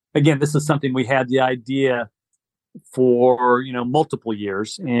 Again, this is something we had the idea for, multiple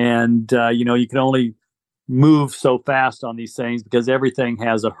years. And, you can only move so fast on these things because everything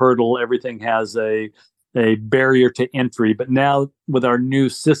has a hurdle. Everything has a barrier to entry. But now with our new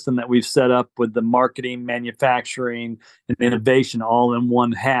system that we've set up with the marketing, manufacturing, and innovation all in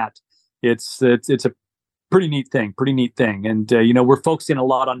one hat, it's a pretty neat thing. And, we're focusing a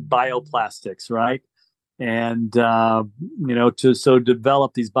lot on bioplastics, right? And, to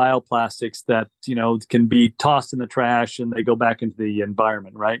develop these bioplastics that, can be tossed in the trash and they go back into the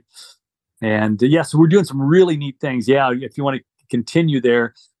environment, right? And so we're doing some really neat things. Yeah, if you want to continue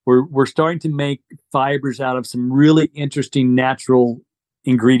there, we're starting to make fibers out of some really interesting natural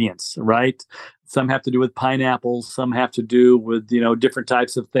ingredients, right? Some have to do with pineapples, some have to do with, different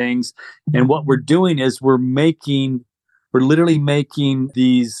types of things. And what we're doing is we're literally making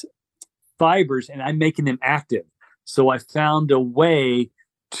these fibers and I'm making them active. So I found a way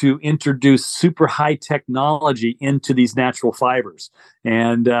to introduce super high technology into these natural fibers.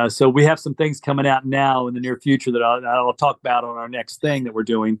 And so we have some things coming out now in the near future that I'll talk about on our next thing that we're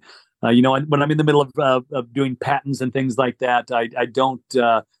doing. When I'm in the middle of doing patents and things like that, I don't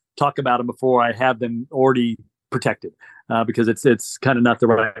talk about them before I have them already protected because it's kind of not the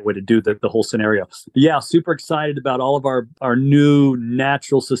right way to do the whole scenario. But yeah, super excited about all of our new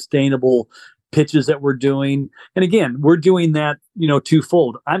natural sustainable pitches that we're doing. And again, we're doing that,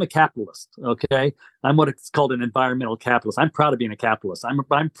 twofold. I'm a capitalist. Okay. I'm what it's called an environmental capitalist. I'm proud of being a capitalist.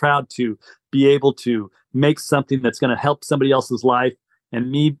 I'm proud to be able to make something that's going to help somebody else's life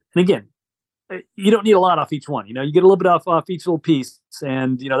and me. And again, you don't need a lot off each one. You get a little bit off each little piece.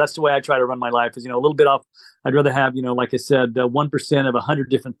 And, that's the way I try to run my life is, a little bit off. I'd rather have, like I said, 1% of 100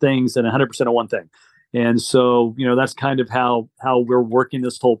 different things than 100% of one thing. And so, that's kind of how we're working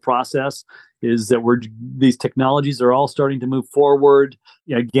this whole process is that these technologies are all starting to move forward.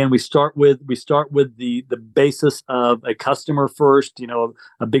 Again, we start with the basis of a customer first,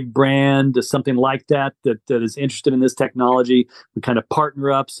 a big brand, something like that is interested in this technology. We kind of partner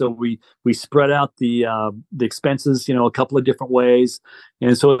up. So we spread out the expenses, a couple of different ways.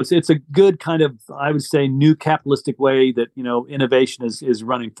 And so it's a good kind of, I would say, new capitalistic way that, innovation is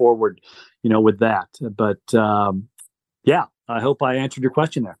running forward, with that. But yeah, I hope I answered your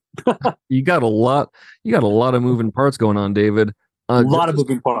question there. You got a lot of moving parts going on, David. A lot of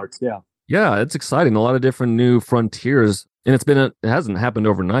moving parts. Yeah. Yeah, it's exciting. A lot of different new frontiers, and it hasn't happened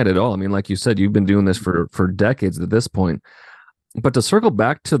overnight at all. I mean, like you said, you've been doing this for decades at this point. But to circle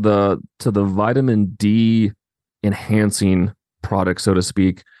back to the vitamin D enhancing product, so to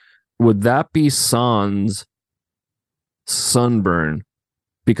speak, would that be sans sunburn?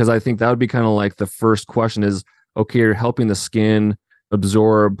 Because I think that would be kind of like the first question is, okay, you're helping the skin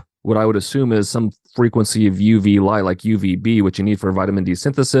absorb what I would assume is some frequency of UV light, like UVB, which you need for vitamin D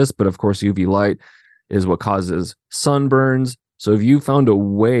synthesis. But of course, UV light is what causes sunburns. So if you found a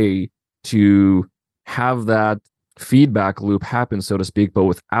way to have that feedback loop happen, so to speak, but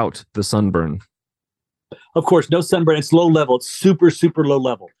without the sunburn. Of course, no sunburn. It's low level. It's super, super low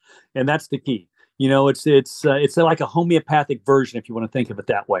level. And that's the key. It's like a homeopathic version, if you want to think of it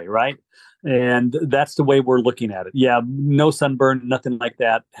that way, right? And that's the way we're looking at it. Yeah, no sunburn, nothing like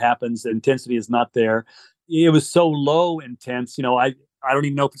that happens. The intensity is not there. It was so low intense, I don't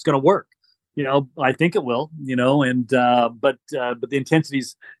even know if it's going to work. I think it will, and but the intensity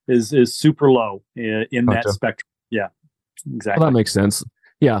is super low in that spectrum. Yeah, exactly. Well, that makes sense.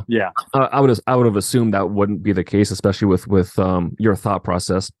 Yeah. Yeah. I would have assumed that wouldn't be the case, especially with your thought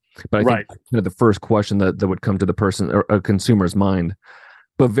process. But I think the first question that would come to the person or a consumer's mind.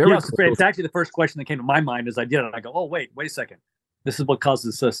 But it's actually the first question that came to my mind as I did it. I go, oh, wait a second. This is what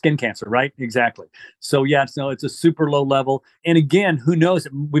causes skin cancer, right? Exactly. So yeah, it's a super low level. And again, who knows?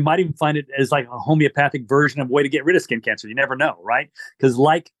 We might even find it as like a homeopathic version of a way to get rid of skin cancer. You never know, right? Because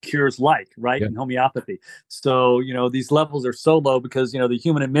like cures like, right? In homeopathy. So, these levels are so low because, the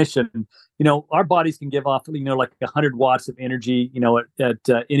human emission, our bodies can give off, like 100 watts of energy,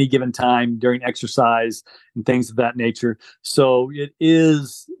 at any given time during exercise and things of that nature. So it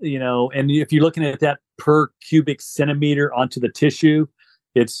is, and if you're looking at that per cubic centimeter onto the tissue,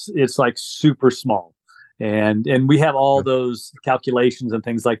 it's like super small. And we have all those calculations and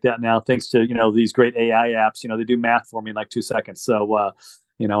things like that now, thanks to, these great AI apps. They do math for me in like 2 seconds. So,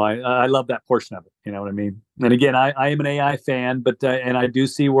 I love that portion of it. You know what I mean? And again, I am an AI fan, but and I do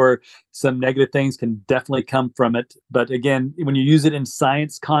see where some negative things can definitely come from it. But again, when you use it in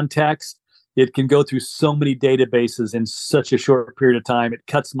science context, it can go through so many databases in such a short period of time. It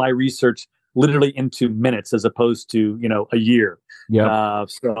cuts my research literally into minutes as opposed to, a year. Yeah.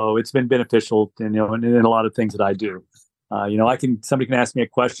 So it's been beneficial, in a lot of things that I do. Somebody can ask me a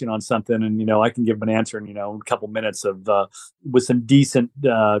question on something, and I can give them an answer in a couple minutes of with some decent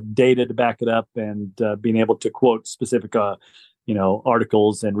data to back it up, and being able to quote specific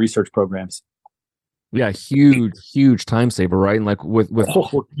articles and research programs. Yeah, huge time saver, right? And like with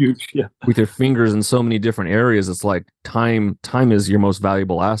huge, yeah. With your fingers in so many different areas, it's like time is your most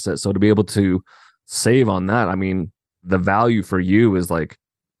valuable asset. So to be able to save on that, I mean, the value for you is like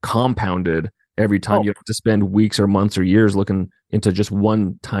compounded every time you have to spend weeks or months or years looking into just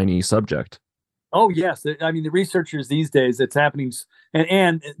one tiny subject. Oh, yes. I mean, the researchers these days, it's happening.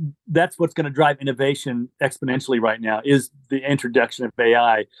 And that's what's going to drive innovation exponentially right now, is the introduction of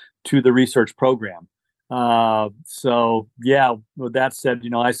AI to the research program. So, yeah, with that said,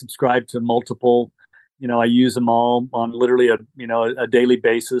 I subscribe to multiple, I use them all on literally a daily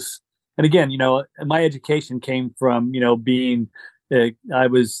basis. And again, my education came from, being I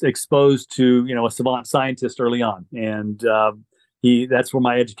was exposed to, a savant scientist early on. And that's where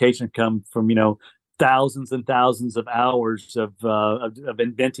my education come from, thousands and thousands of hours of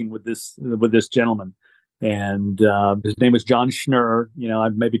inventing with this gentleman. And his name was John Schnurr.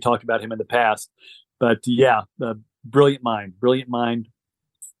 I've maybe talked about him in the past. But yeah, brilliant mind.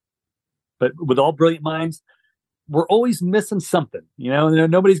 But with all brilliant minds, we're always missing something.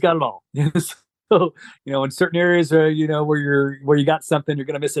 Nobody's got it all. So, in certain areas, where you got something, you're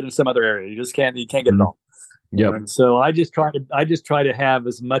going to miss it in some other area. You can't get it all. Yeah. So I just try to have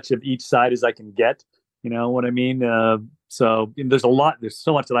as much of each side as I can get. You know what I mean? So there's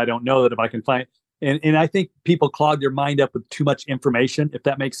so much that I don't know, that if I can find, and I think people clog their mind up with too much information, if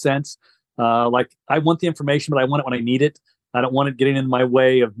that makes sense. Like, I want the information, but I want it when I need it. I don't want it getting in my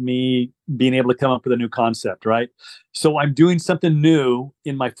way of me being able to come up with a new concept, right? So I'm doing something new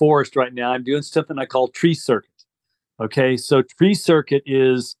in my forest right now. I'm doing something I call tree circuit. Okay, so tree circuit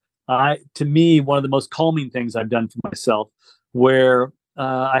is, to me, one of the most calming things I've done for myself, where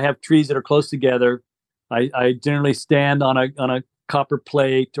I have trees that are close together. I generally stand on a copper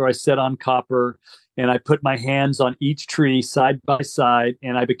plate, or I set on copper, and I put my hands on each tree side by side,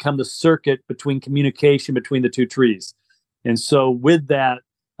 and I become the circuit between communication between the two trees. And so with that,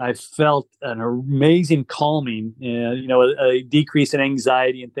 I felt an amazing calming, a decrease in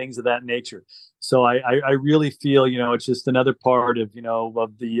anxiety and things of that nature. So I really feel, it's just another part of,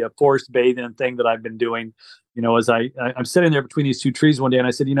 of the forest bathing thing that I've been doing. As I'm sitting there between these two trees one day, and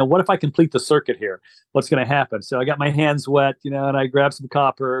I said, what if I complete the circuit here? What's going to happen? So I got my hands wet, and I grabbed some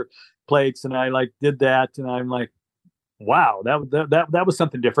copper plates, and I did that, and I'm like, wow, that was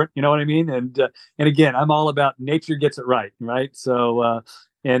something different. You know what I mean? And again, I'm all about nature gets it right. So,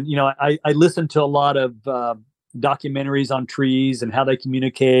 I listen to a lot of documentaries on trees and how they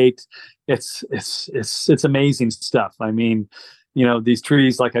communicate. It's amazing stuff. I mean, these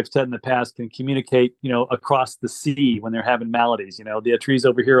trees, like I've said in the past, can communicate, across the sea when they're having maladies. The trees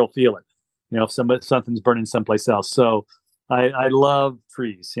over here will feel it, if something's burning someplace else. So I love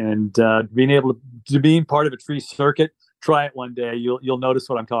trees, and being able to being part of a tree circuit. Try it one day. You'll notice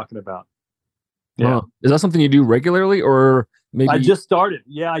what I'm talking about. Yeah. Is that something you do regularly, or maybe? I just started.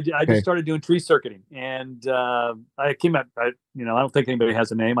 Yeah, I just started doing tree circuiting, and I came up. I don't think anybody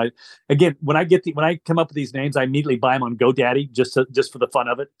has a name. When I come up with these names, I immediately buy them on GoDaddy just for the fun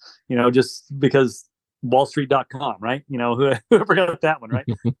of it. Just because wallstreet.com, right? Whoever got that one, right?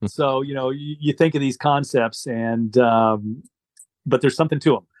 So you think of these concepts, and but there's something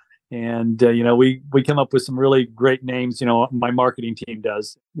to them. And, we come up with some really great names, my marketing team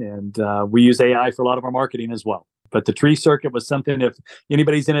does. And we use AI for a lot of our marketing as well. But the tree circuit was something, if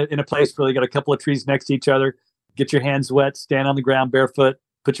anybody's in a place where they got a couple of trees next to each other, get your hands wet, stand on the ground barefoot,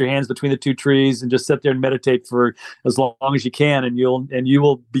 put your hands between the two trees, and just sit there and meditate for as long as you can. And you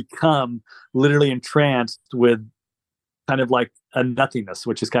will become literally entranced with kind of like a nothingness,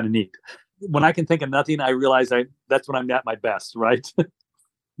 which is kind of neat. When I can think of nothing, I realize that's when I'm at my best, right?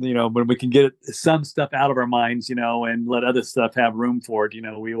 When we can get some stuff out of our minds, and let other stuff have room for it,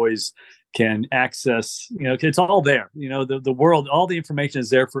 we always can access, it's all there, the world, all the information is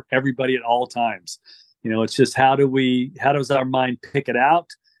there for everybody at all times. It's just, how does our mind pick it out?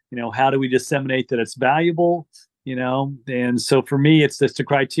 How do we disseminate that it's valuable? And so for me, it's just a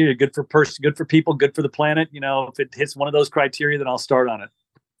criteria: good for good for people, good for the planet. If it hits one of those criteria, then I'll start on it.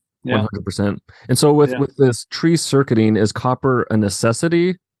 Yeah. 100%. And so with this tree circuiting, is copper a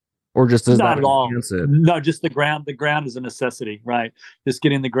necessity, or just does Not that at all. enhance it? No, just the ground. The ground is a necessity, right? Just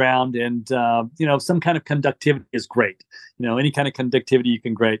getting the ground, and some kind of conductivity is great. Any kind of conductivity you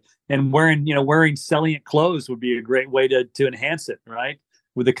can great. And wearing salient clothes would be a great way to enhance it, right?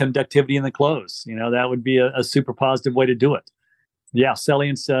 With the conductivity in the clothes, that would be a super positive way to do it. Yeah,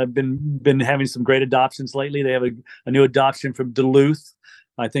 Celient's been having some great adoptions lately. They have a new adoption from Duluth.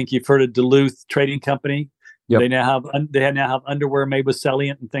 I think you've heard of Duluth Trading Company. Yep. They now have underwear made with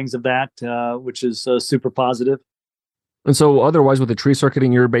Celient and things of that, which is super positive. And so, otherwise, with the tree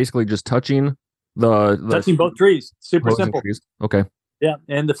circuiting, you're basically just touching touching both trees. Super simple. Trees. Okay. Yeah,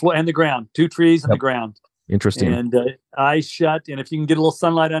 and the floor and the ground. 2 trees and the ground. Interesting. And eyes shut, and if you can get a little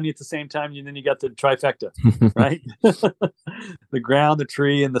sunlight on you at the same time, then you got the trifecta, right? The ground, the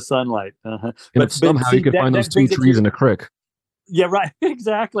tree, and the sunlight. And but somehow you could find those 2 trees in a creek. Yeah, right.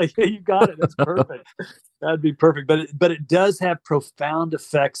 Exactly. You got it. That's perfect. That'd be perfect. But it does have profound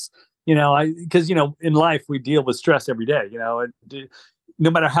effects. Because in life we deal with stress every day.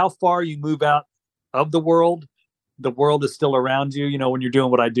 No matter how far you move out of the world is still around you, when you're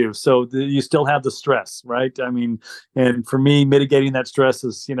doing what I do. So you still have the stress, right? I mean, and for me, mitigating that stress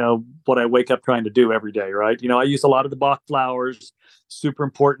is, what I wake up trying to do every day, right? I use a lot of the Bach flowers, super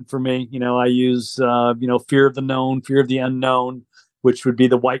important for me. I use, fear of the known, fear of the unknown, which would be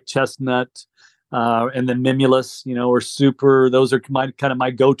the white chestnut, and the mimulus, those are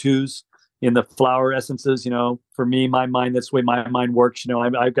my go-tos in the flower essences. For me, my mind, that's the way my mind works.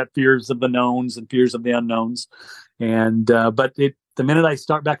 I've got fears of the knowns and fears of the unknowns. And, but the minute I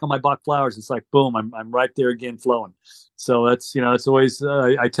start back on my Bach flowers, it's like, boom, I'm right there again flowing. So that's, it's always,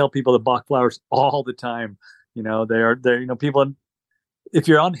 I tell people the Bach flowers all the time, they're, people, if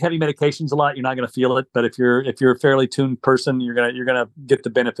you're on heavy medications a lot, you're not going to feel it. But if you're a fairly tuned person, you're going to get the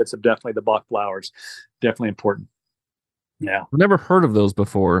benefits of definitely the Bach flowers. Definitely important. Yeah. I've never heard of those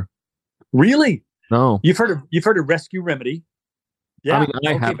before. Really? No. You've heard of Rescue Remedy? Yeah. I mean,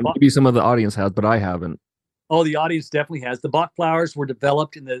 I haven't. Maybe some of the audience has, but I haven't. Oh, the audience definitely has. The Bach flowers were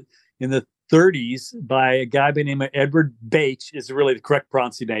developed in the 30s by a guy by the name of Edward Bach, is really the correct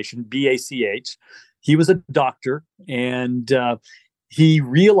pronunciation, Bach. He was a doctor, and he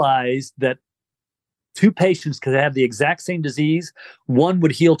realized that 2 patients could have the exact same disease. One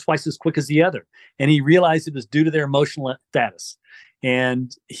would heal twice as quick as the other. And he realized it was due to their emotional status.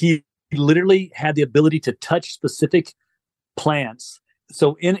 And he literally had the ability to touch specific plants.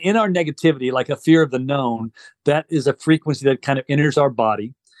 So in our negativity, like a fear of the known, that is a frequency that kind of enters our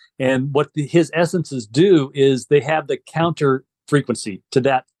body. And what his essences do is they have the counter frequency to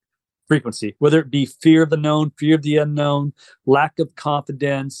that frequency, whether it be fear of the known, fear of the unknown, lack of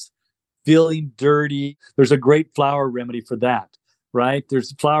confidence, feeling dirty. There's a great flower remedy for that, right?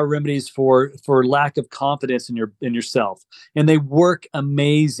 There's flower remedies for lack of confidence in yourself, and they work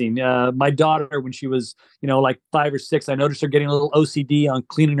amazing. My daughter, when she was, like 5 or 6, I noticed her getting a little OCD on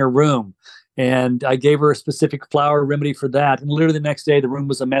cleaning her room. And I gave her a specific flower remedy for that. And literally the next day, the room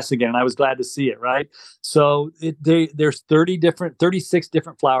was a mess again. And I was glad to see it, right? So there's 36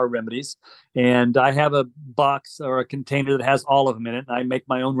 different flower remedies. And I have a box or a container that has all of them in it. And I make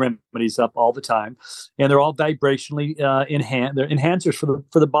my own remedies up all the time. And they're all vibrationally they're enhancers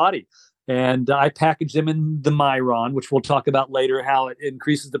for the body. And I package them in the Myron, which we'll talk about later, how it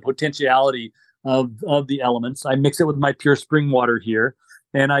increases the potentiality of the elements. I mix it with my pure spring water here.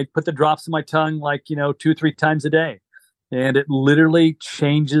 And I put the drops in my tongue 2-3 times a day. And it literally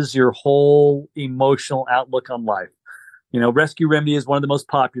changes your whole emotional outlook on life. Rescue Remedy is one of the most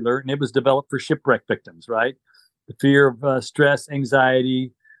popular, and it was developed for shipwreck victims, right? The fear of stress,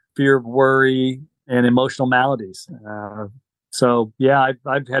 anxiety, fear of worry, and emotional maladies. So, yeah,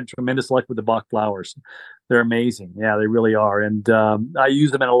 I've had tremendous luck with the Bach flowers. They're amazing. Yeah, they really are. And I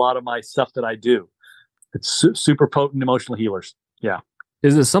use them in a lot of my stuff that I do. It's super potent emotional healers. Yeah.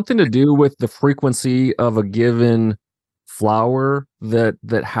 Is it something to do with the frequency of a given flower that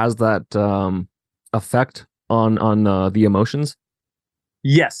has that effect on the emotions?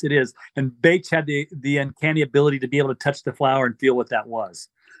 Yes, it is. And Bates had the uncanny ability to be able to touch the flower and feel what that was.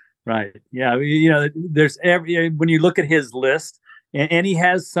 Right. Yeah. There's when you look at his list, and he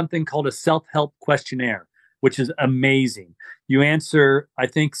has something called a self-help questionnaire, which is amazing. You answer, I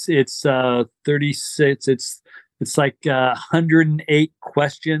think it's 36. It's like 108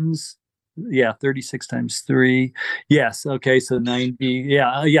 questions. Yeah, 36 times 3. Yes. Okay. So 90.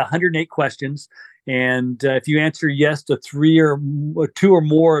 Yeah. 108 questions. And if you answer yes to 3 or 2 or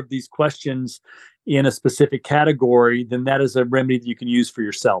more of these questions, in a specific category, then that is a remedy that you can use for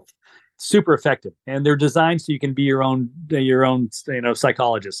yourself. Super effective, and they're designed so you can be your own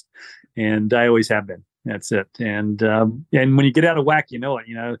psychologist. And I always have been. That's it. And when you get out of whack,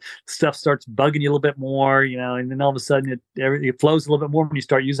 stuff starts bugging you a little bit more, and then all of a sudden it flows a little bit more when you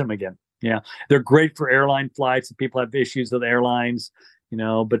start using them again. Yeah, they're great for airline flights, and people have issues with airlines,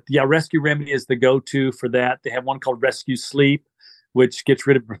 But yeah, Rescue Remedy is the go-to for that. They have one called Rescue Sleep, which gets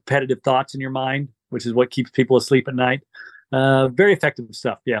rid of repetitive thoughts in your mind, which is what keeps people asleep at night. Very effective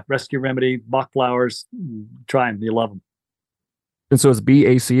stuff. Yeah, Rescue Remedy, Bach flowers, try them. You'll love them. And so it's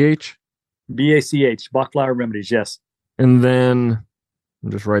BACH? BACH, Bach flower remedies, yes. And then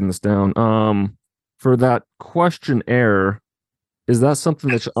I'm just writing this down. For that questionnaire, is that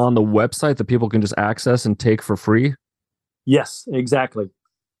something that's on the website that people can just access and take for free? Yes, exactly.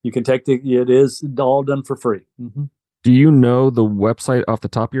 You can take it is all done for free. Mm-hmm. Do you know the website off the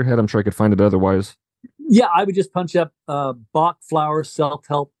top of your head? I'm sure I could find it otherwise. Yeah, I would just punch up Bach flower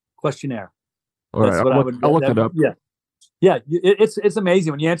self-help questionnaire. All right, I'll look it up. Yeah. Yeah, it's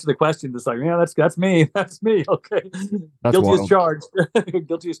amazing when you answer the question. It's like, that's me, that's me. Okay, that's guilty wild. as charged.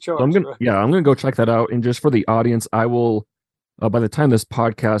 Guilty as charged. So I'm gonna go check that out. And just for the audience, I will. By the time this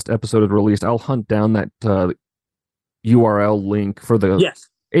podcast episode is released, I'll hunt down that URL link for the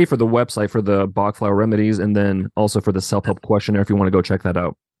for the website for the Bach flower remedies, and then also for the self-help questionnaire if you want to go check that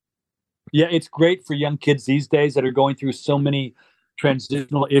out. Yeah, it's great for young kids these days that are going through so many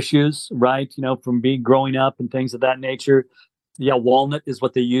transitional issues, right? From growing up and things of that nature. Yeah, walnut is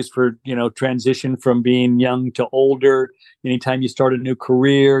what they use for, transition from being young to older. Anytime you start a new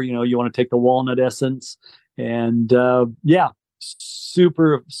career, you want to take the walnut essence. And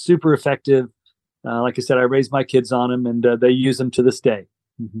super, super effective. Like I said, I raised my kids on them, and they use them to this day.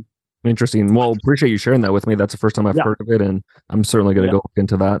 Mm-hmm. Interesting. Well, appreciate you sharing that with me. That's the first time I've heard of it, and I'm certainly going to go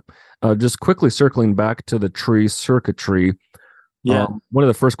into that. Just quickly circling back to the tree circuitry. Yeah. One of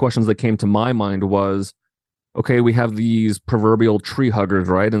the first questions that came to my mind was, okay, we have these proverbial tree huggers,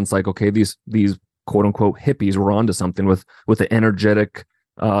 right? And it's like, okay, these quote unquote hippies were onto something with the energetic,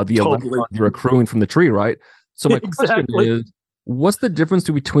 electrons you're accruing from the tree, right? So my question is, what's the difference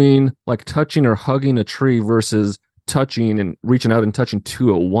between like touching or hugging a tree versus touching and reaching out and touching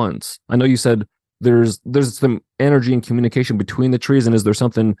two at once? I know you said there's some energy and communication between the trees, and is there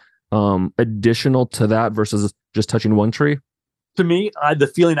something additional to that versus just touching one tree? To me, the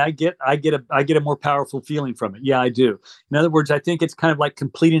feeling I get a more powerful feeling from it. Yeah, I do. In other words, I think it's kind of like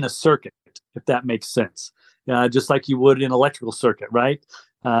completing a circuit, if that makes sense. Just like you would in an electrical circuit, right?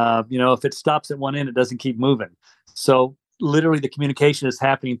 If it stops at one end, it doesn't keep moving. So literally the communication is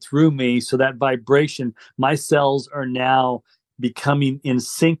happening through me. So that vibration, my cells are now becoming in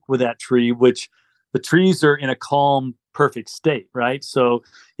sync with that tree, which the trees are in a calm, perfect state, right? So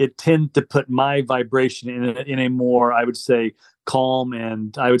it tends to put my vibration in a more, I would say, calm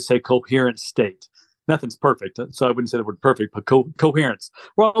and I would say coherent state. Nothing's perfect, so I wouldn't say the word perfect, but coherence.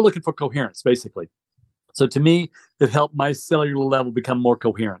 We're all looking for coherence, basically. So to me, it helped my cellular level become more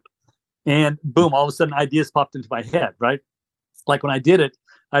coherent. And boom, all of a sudden ideas popped into my head, right? Like when I did it,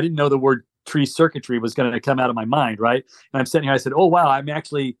 I didn't know the word tree circuitry was going to come out of my mind, right? And I'm sitting here, I said, oh, wow, I'm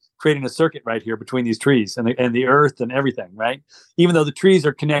actually creating a circuit right here between these trees and the earth and everything, right? Even though the trees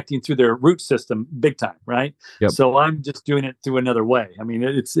are connecting through their root system big time, right? Yep. So I'm just doing it through another way. I mean,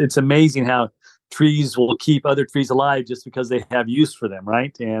 it's amazing how trees will keep other trees alive just because they have use for them,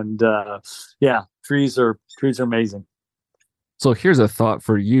 right? And trees are amazing. So here's a thought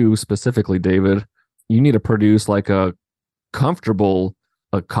for you specifically, David. You need to produce like a comfortable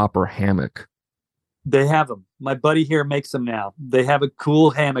copper hammock. They have them. My buddy here makes them now. They have a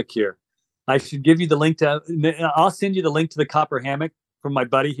cool hammock here. I should give you the link to. I'll send you the link to the copper hammock from my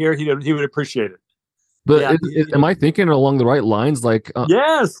buddy here. He would appreciate it. But am I thinking along the right lines? Like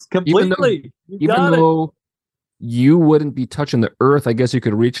yes, completely. Even though you wouldn't be touching the earth, I guess you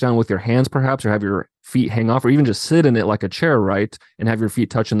could reach down with your hands, perhaps, or have your feet hang off, or even just sit in it like a chair, right, and have your feet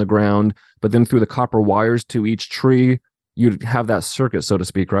touching the ground. But then through the copper wires to each tree, you'd have that circuit, so to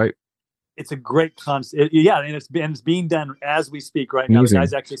speak, right? It's a great concept. And it's being done as we speak right now. The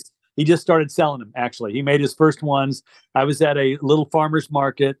guy's he just started selling them, actually. He made his first ones. I was at a little farmer's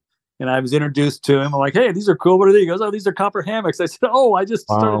market, and I was introduced to him. I'm like, hey, these are cool. What are these? He goes, oh, these are copper hammocks. I said, oh, I just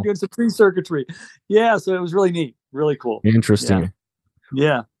started doing some tree circuitry. Yeah, so it was really neat. Really cool. Interesting.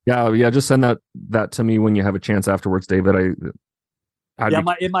 Yeah. Just send that to me when you have a chance afterwards, David.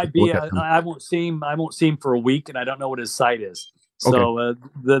 It might be. I won't see him for a week, and I don't know what his site is. So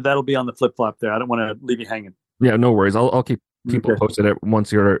okay. That'll be on the flip flop there. I don't want to leave you hanging. Yeah, no worries. I'll keep people posted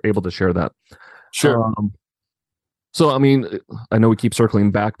once you're able to share that. Sure. So, I mean, I know we keep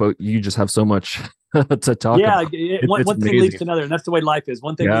circling back, but you just have so much to talk Yeah, about. one It's thing leads amazing. to another, and that's the way life is.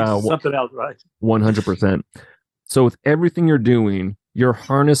 One thing leads Yeah, to something else, right? 100%. So with everything you're doing, you're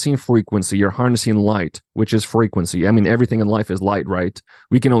harnessing frequency, you're harnessing light, which is frequency. I mean, everything in life is light, right?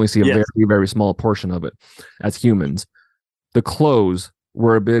 We can only see a very, Yes. very small portion of it as humans. The clothes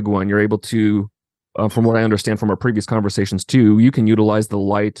were a big one. You're able to, from what I understand from our previous conversations too, you can utilize the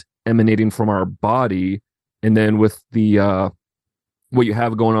light emanating from our body, and then with the what you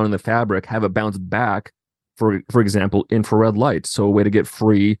have going on in the fabric, have it bounce back. For example, infrared light. So a way to get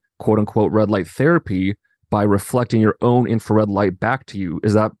free, quote unquote, red light therapy by reflecting your own infrared light back to you.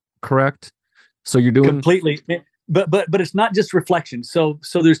 Is that correct? So you're doing Completely. But it's not just reflection. So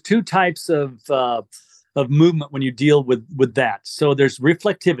there's two types of movement when you deal with that. So there's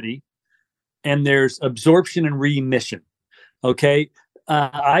reflectivity and there's absorption and re-emission. Okay.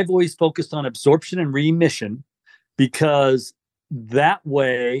 I've always focused on absorption and re-emission because that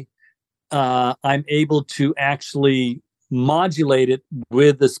way I'm able to actually modulate it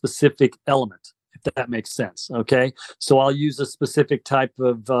with a specific element, if that makes sense. Okay. So I'll use a specific type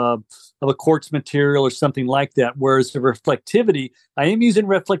of a quartz material or something like that. Whereas the reflectivity, I am using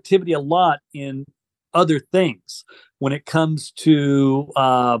reflectivity a lot in other things when it comes to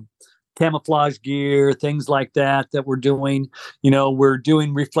camouflage gear, things like that we're doing. We're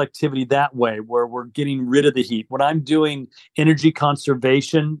doing reflectivity that way, where we're getting rid of the heat. When I'm doing energy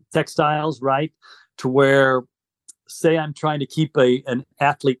conservation textiles, right, to where, say, I'm trying to keep an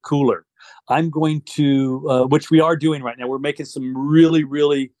athlete cooler, I'm going to, which we are doing right now. We're making some really,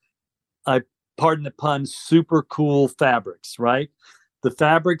 really, pardon the pun, super cool fabrics, right? The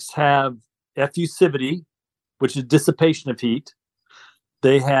fabrics have effusivity, which is dissipation of heat.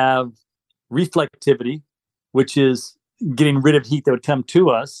 They have reflectivity, which is getting rid of heat that would come to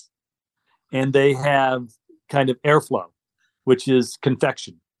us. And they have kind of airflow, which is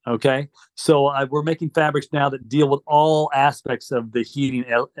convection. Okay. So we're making fabrics now that deal with all aspects of the heating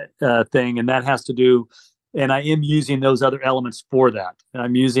thing. And that has to do, and I am using those other elements for that. And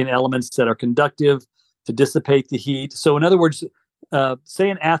I'm using elements that are conductive to dissipate the heat. So in other words, say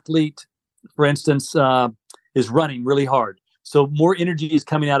an athlete, for instance, is running really hard. So more energy is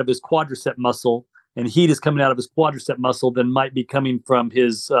coming out of his quadricep muscle and heat is coming out of his quadricep muscle than might be coming from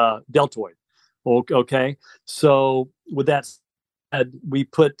his deltoid. Okay. So with that said, we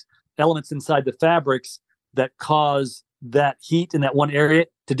put elements inside the fabrics that cause that heat in that one area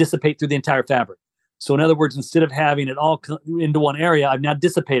to dissipate through the entire fabric. So in other words, instead of having it all into one area, I've now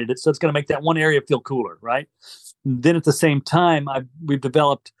dissipated it. So it's going to make that one area feel cooler, right? And then at the same time, we've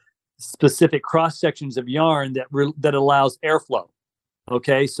developed specific cross sections of yarn that allows airflow.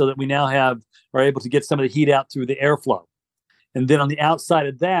 Okay, so that we now are able to get some of the heat out through the airflow. And then on the outside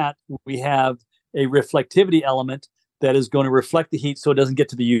of that, we have a reflectivity element that is going to reflect the heat so it doesn't get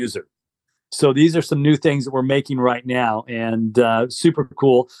to the user. So these are some new things that we're making right now, and super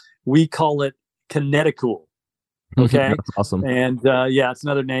cool. We call it Kineticool. Okay. That's awesome. And it's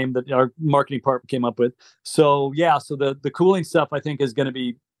another name that our marketing department came up with. So so the cooling stuff I think is going to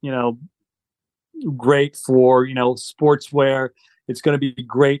be, great for, sportswear. It's going to be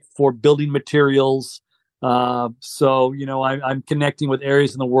great for building materials. So I'm connecting with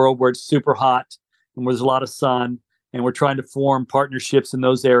areas in the world where it's super hot and where there's a lot of sun, and we're trying to form partnerships in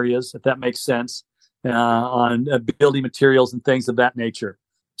those areas, if that makes sense, on building materials and things of that nature.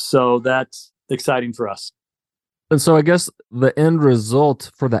 So that's exciting for us. And so I guess the end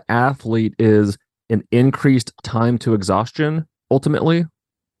result for the athlete is an increased time to exhaustion, ultimately.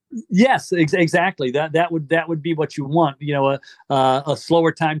 Yes, exactly. That would be what you want. A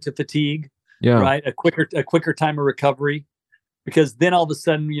slower time to fatigue, right? A quicker time of recovery, because then all of a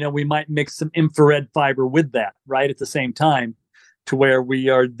sudden, we might mix some infrared fiber with that, right, at the same time, to where we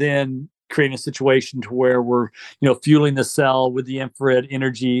are then creating a situation to where we're, fueling the cell with the infrared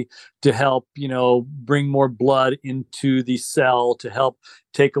energy to help, bring more blood into the cell to help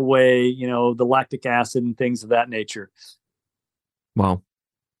take away, the lactic acid and things of that nature. Wow.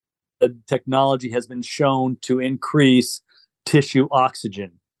 The technology has been shown to increase tissue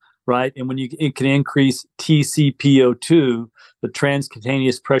oxygen, right? And when it can increase TCPO2, the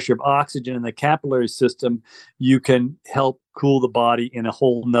transcutaneous pressure of oxygen in the capillary system, you can help cool the body in a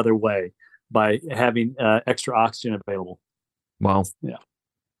whole nother way by having extra oxygen available. Wow. Yeah.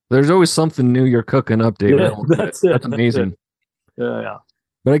 There's always something new you're cooking up, David. Yeah, that's amazing. Yeah.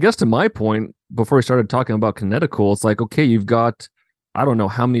 But I guess to my point, before we started talking about Kineticool, it's like, okay, you've got, I don't know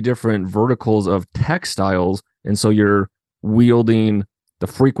how many different verticals of textiles. And so you're wielding the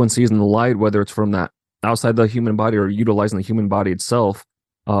frequencies and the light, whether it's from that outside the human body or utilizing the human body itself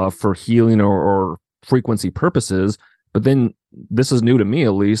for healing or frequency purposes. But then this is new to me,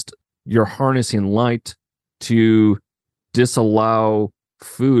 at least. You're harnessing light to disallow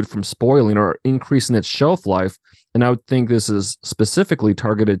food from spoiling or increasing its shelf life. And I would think this is specifically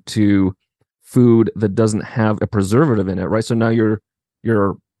targeted to food that doesn't have a preservative in it, right? So now you're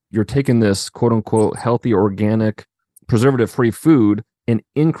taking this quote unquote healthy, organic, preservative-free food and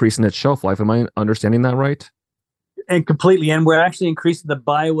increasing its shelf life. Am I understanding that right? And completely. And we're actually increasing the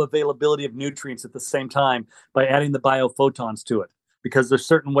bioavailability of nutrients at the same time by adding the biophotons to it, because there's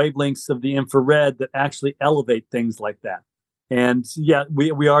certain wavelengths of the infrared that actually elevate things like that. And yeah,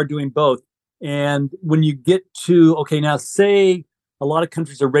 we are doing both. And when you get to, okay, now say a lot of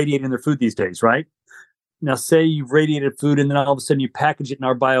countries are radiating their food these days, right? Now say you've radiated food and then all of a sudden you package it in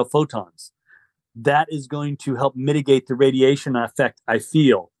our biophotons. That is going to help mitigate the radiation effect, I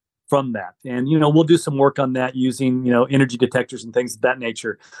feel, from that. And, we'll do some work on that using, energy detectors and things of that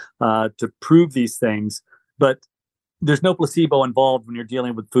nature to prove these things. But there's no placebo involved when you're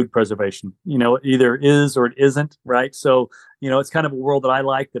dealing with food preservation. It either is or it isn't, right? So, it's kind of a world that I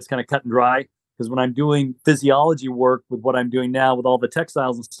like that's kind of cut and dry, because when I'm doing physiology work with what I'm doing now with all the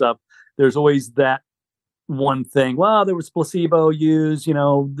textiles and stuff, there's always that one thing. Well, there was placebo used,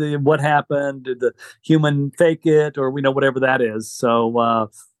 what happened? Did the human fake it, or whatever that is. So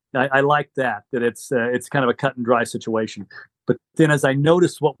I like that it's kind of a cut and dry situation. But then as I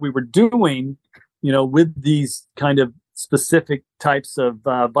noticed what we were doing, with these kind of specific types of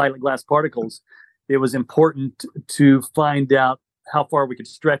violet glass particles, it was important to find out how far we could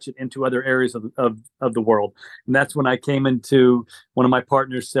stretch it into other areas of the world. And that's when I came into, one of my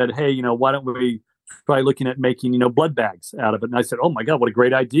partners said, hey, why don't we try looking at making, blood bags out of it? And I said, oh my God, what a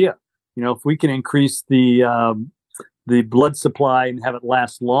great idea. If we can increase the blood supply and have it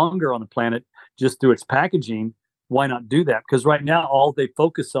last longer on the planet just through its packaging, why not do that? Because right now, all they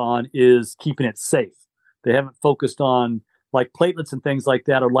focus on is keeping it safe. They haven't focused on, like, platelets and things like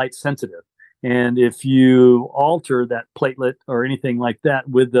that are light sensitive. And if you alter that platelet or anything like that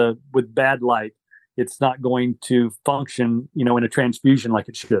with bad light, it's not going to function, in a transfusion like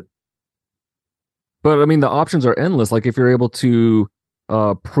it should. But I mean, the options are endless. Like if you're able to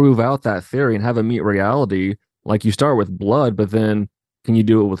prove out that theory and have it meet reality, like you start with blood, but then can you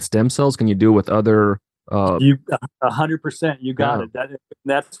do it with stem cells? Can you do it with other? You 100%. You got it.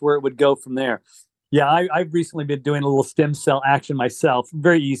 That's where it would go from there. Yeah, I've recently been doing a little stem cell action myself.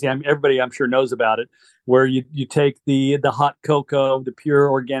 Very easy. Everybody, I'm sure, knows about it. Where you take the hot cocoa, the pure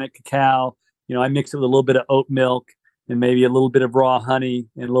organic cacao. I mix it with a little bit of oat milk and maybe a little bit of raw honey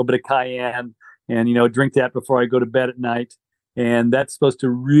and a little bit of cayenne, and drink that before I go to bed at night. And that's supposed to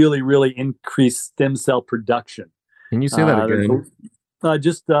really, really increase stem cell production. Can you say that again?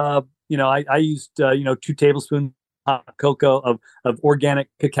 I used 2 tablespoons hot cocoa of organic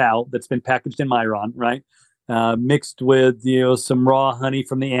cacao that's been packaged in Myron, right? Mixed with some raw honey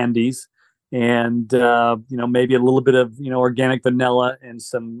from the Andes, and maybe a little bit of organic vanilla and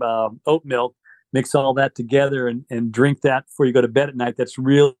some oat milk. Mix all that together and drink that before you go to bed at night. That's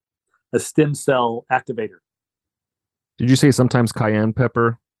really a stem cell activator. Did you say sometimes cayenne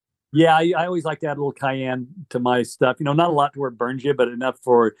pepper? Yeah, I always like to add a little cayenne to my stuff. Not a lot to where it burns you, but enough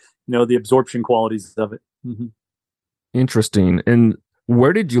for the absorption qualities of it. Mm-hmm. Interesting. And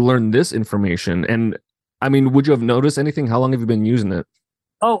where did you learn this information? And I mean, would you have noticed anything? How long have you been using it?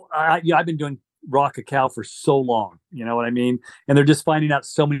 Oh, I've been doing raw cacao for so long. You know what I mean? And they're just finding out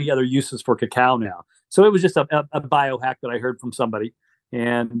so many other uses for cacao now. So it was just a biohack that I heard from somebody,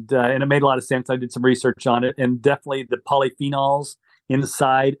 and it made a lot of sense. I did some research on it, and definitely the polyphenols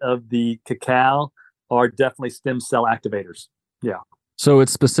inside of the cacao are definitely stem cell activators. Yeah. So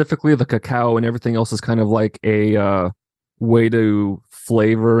it's specifically the cacao, and everything else is kind of like a way to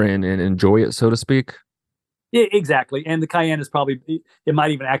flavor and enjoy it, so to speak. Yeah, exactly. And the cayenne is it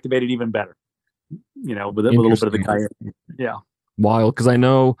might even activate it even better, with a little bit of the cayenne. Yeah. Wild. Because I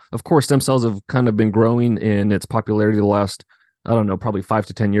know, of course, stem cells have kind of been growing in its popularity the last, I don't know, probably 5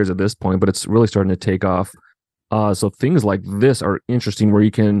 to 10 years at this point, but it's really starting to take off. So things like this are interesting, where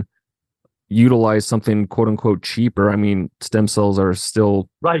you can utilize something quote unquote cheaper. I mean, stem cells are still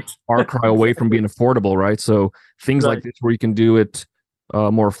far cry away from being affordable, right? So things like this, where you can do it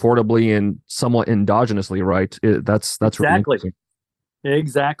more affordably and somewhat endogenously, right? That's exactly really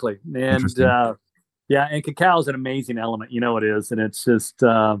exactly. And and cacao is an amazing element, it is, and it's just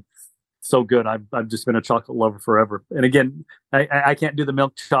so good. I've just been a chocolate lover forever. And again, I can't do the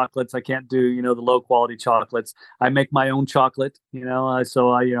milk chocolates. I can't do the low quality chocolates. I make my own chocolate.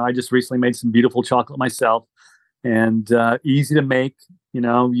 So I just recently made some beautiful chocolate myself, and easy to make.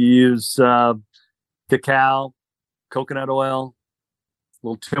 You use cacao, coconut oil, a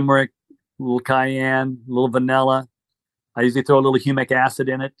little turmeric, a a little cayenne, a little vanilla. I usually throw a little humic acid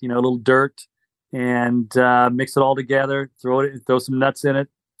in it, a little dirt, and mix it all together. Throw some nuts in it,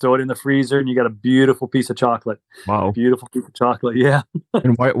 throw it in the freezer, and you got a beautiful piece of chocolate. Wow. Beautiful piece of chocolate. Yeah.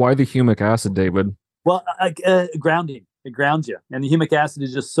 And why the humic acid, David? Well, grounding. It grounds you. And the humic acid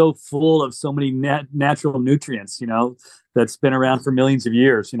is just so full of so many natural nutrients, that's been around for millions of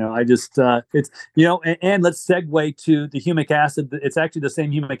years. I just, it's, and let's segue to the humic acid. It's actually the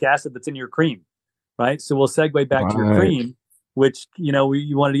same humic acid that's in your cream, right? So we'll segue back to your cream, which,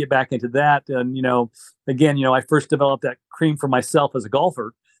 you wanted to get back into that. And, again, I first developed that cream for myself as a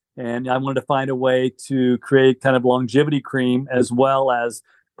golfer. And I wanted to find a way to create kind of longevity cream as well as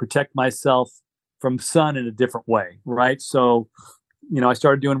protect myself from sun in a different way, right? So, I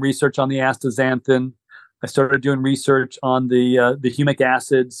started doing research on the astaxanthin. I started doing research on the humic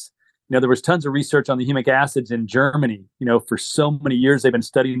acids. There was tons of research on the humic acids in Germany. For so many years they've been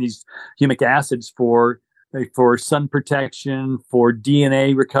studying these humic acids for sun protection, for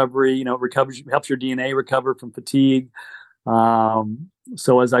DNA recovery. Helps your DNA recover from fatigue.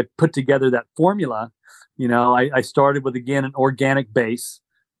 So as I put together that formula, I started with, again, an organic base.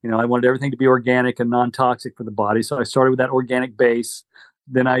 I wanted everything to be organic and non-toxic for the body. So I started with that organic base.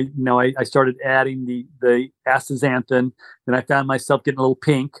 Then I started adding the astaxanthin. Then I found myself getting a little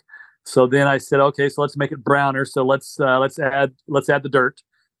pink. So then I said, okay, so let's make it browner. So let's add the dirt.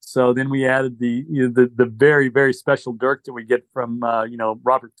 So then we added the very, very special dirt that we get from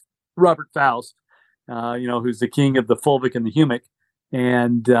Robert Faust, who's the king of the fulvic and the humic.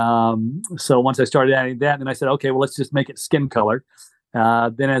 And so once I started adding that, then I said, okay, well, let's just make it skin color.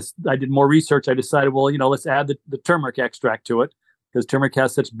 Then as I did more research, I decided, well, let's add the turmeric extract to it, because turmeric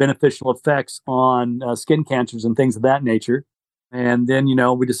has such beneficial effects on skin cancers and things of that nature. And then,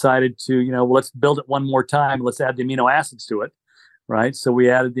 we decided to, well, let's build it one more time. Let's add the amino acids to it, right? So we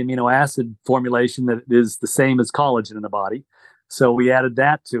added the amino acid formulation that is the same as collagen in the body. So we added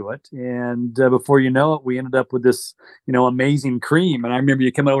that to it. And before you know it, we ended up with this, amazing cream. And I remember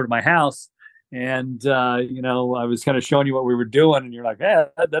you coming over to my house, and, I was kind of showing you what we were doing, and you're like, yeah,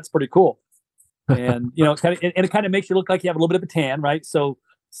 that's pretty cool. And, it kind of makes you look like you have a little bit of a tan, right? So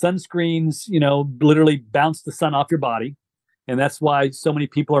sunscreens, literally bounce the sun off your body. And that's why so many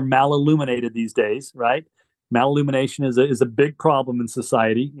people are malilluminated these days, right? Malillumination is a big problem in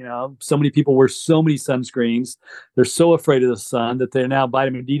society. So many people wear so many sunscreens. They're so afraid of the sun that they're now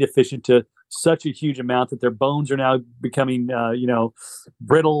vitamin D deficient to such a huge amount that their bones are now becoming,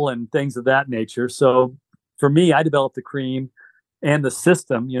 brittle and things of that nature. So for me, I developed the cream and the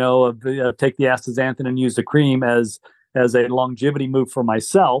system, of take the astaxanthin and use the cream as a longevity move for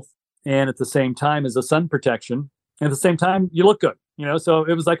myself, and at the same time as a sun protection. And at the same time, you look good, so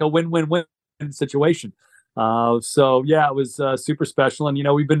it was like a win-win-win situation. So yeah, it was super special.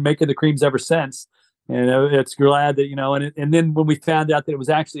 And, we've been making the creams ever since. And it's glad that, and then when we found out that it was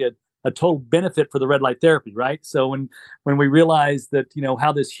actually a total benefit for the red light therapy, right? So when we realized that,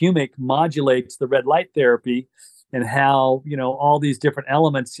 how this humic modulates the red light therapy, and how, all these different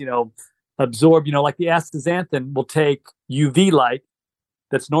elements, absorb, like the astaxanthin will take UV light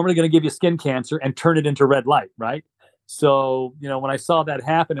that's normally going to give you skin cancer and turn it into red light, right? So, when I saw that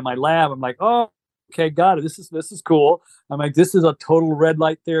happen in my lab, I'm like, oh, okay, got it. This is cool. I'm like, this is a total red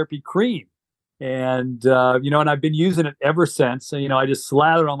light therapy cream. And, and I've been using it ever since. So, I just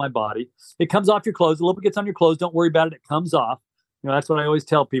slather it on my body. It comes off your clothes. A little bit gets on your clothes. Don't worry about it. It comes off. That's what I always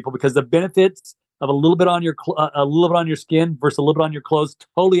tell people, because the benefits of a little bit on your skin versus a little bit on your clothes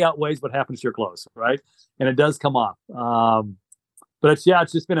totally outweighs what happens to your clothes, right? And it does come off. But it's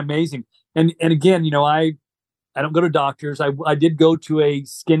just been amazing. And again, I don't go to doctors. I did go to a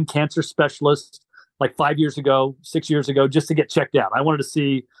skin cancer specialist like 5 years ago, 6 years ago, just to get checked out. I wanted to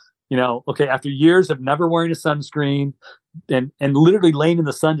see, okay, after years of never wearing a sunscreen and literally laying in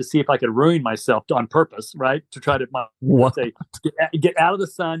the sun to see if I could ruin myself on purpose, right? To try to say, get out of the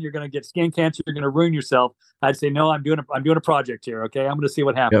sun. You're going to get skin cancer. You're going to ruin yourself. I'd say, no, I'm doing a project here. Okay. I'm going to see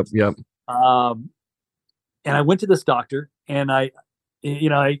what happens. Yep. And I went to this doctor, and I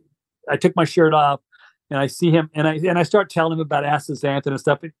took my shirt off, and I see him, and I start telling him about astaxanthin and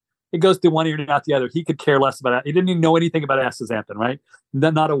stuff. It goes through one ear and out the other. He could care less about it. He didn't even know anything about astaxanthin, right?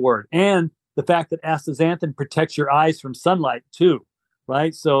 Not a word. And the fact that astaxanthin protects your eyes from sunlight too,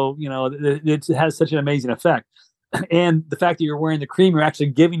 right? So, it has such an amazing effect. And the fact that you're wearing the cream, you're actually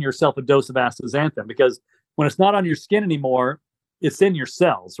giving yourself a dose of astaxanthin, because when it's not on your skin anymore, it's in your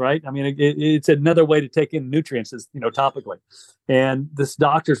cells, right? I mean, it's another way to take in nutrients, topically. And this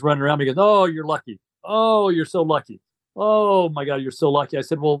doctor's running around me, goes, "Oh, you're lucky. Oh, you're so lucky. Oh my God, you're so lucky." I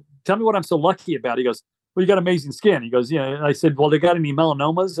said, "Well, tell me what I'm so lucky about." He goes, well, you got amazing skin. He goes, yeah. I said, well, they got any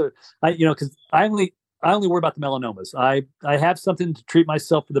melanomas? Or because I only worry about the melanomas. I have something to treat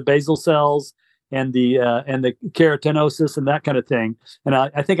myself for the basal cells and the keratinosis and that kind of thing. And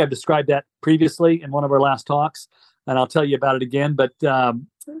I think I've described that previously in one of our last talks, and I'll tell you about it again. But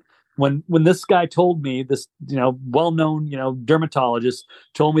when this guy told me, this well-known dermatologist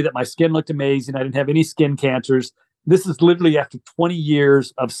told me that my skin looked amazing, I didn't have any skin cancers. This is literally after 20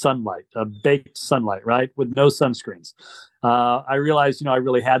 years of sunlight, of baked sunlight, right, with no sunscreens. I realized I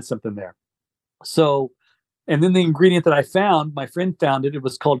really had something there. So, and then the ingredient that I found, my friend found it. It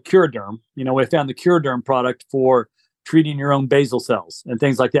was called Curaderm. I found the Curaderm product for treating your own basal cells and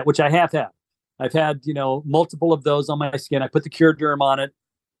things like that, which I have had. I've had multiple of those on my skin. I put the Curaderm on it.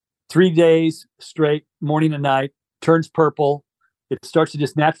 3 days straight, morning and night, turns purple. It starts to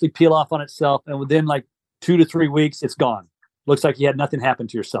just naturally peel off on itself. And within like 2 to 3 weeks, it's gone. Looks like you had nothing happen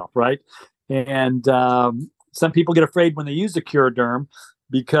to yourself, right? And some people get afraid when they use the Curaderm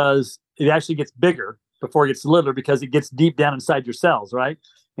because it actually gets bigger before it gets littler because it gets deep down inside your cells, right?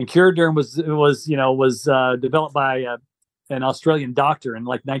 And Curaderm was developed by an Australian doctor in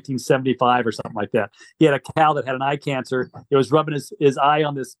like 1975 or something like that. He had a cow that had an eye cancer. It was rubbing his eye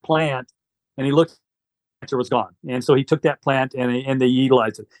on this plant, and he looked, cancer was gone. And so he took that plant and they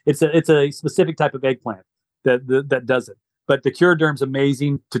utilized it. It's a specific type of eggplant that does it. But the Curaderm's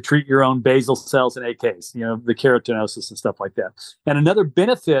amazing to treat your own basal cells and AKs, the keratinosis and stuff like that. And another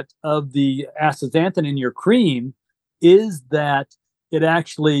benefit of the astaxanthin in your cream is that it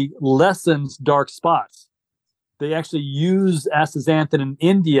actually lessens dark spots. They actually use astaxanthin in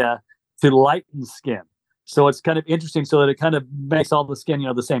India to lighten skin. So it's kind of interesting so that it kind of makes all the skin,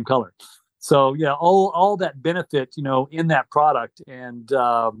 the same color. So yeah, all that benefit, in that product. And,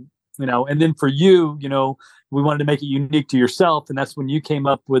 and then for you, we wanted to make it unique to yourself. And that's when you came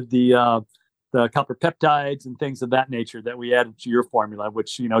up with the copper peptides and things of that nature that we added to your formula,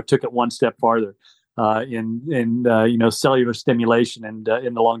 which, took it one step farther in cellular stimulation and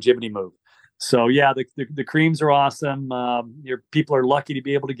in the longevity move. So yeah, the creams are awesome. Your people are lucky to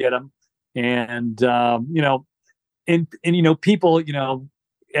be able to get them, and people,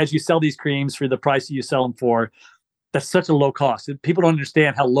 as you sell these creams for the price that you sell them for, that's such a low cost. People don't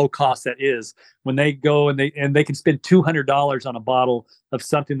understand how low cost that is when they go and they can spend $200 on a bottle of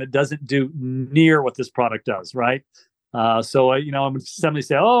something that doesn't do near what this product does, right? So when somebody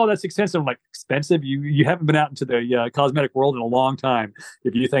say, "Oh, that's expensive," I'm like, "Expensive? You haven't been out into the cosmetic world in a long time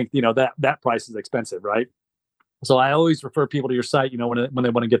if you think that price is expensive, right?" So I always refer people to your site, when they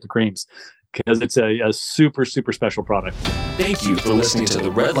want to get the creams, because it's a super, super special product. Thank you for listening to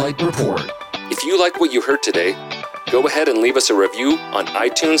the Red Light Report. If you like what you heard today, go ahead and leave us a review on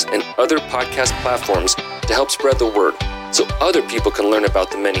iTunes and other podcast platforms to help spread the word so other people can learn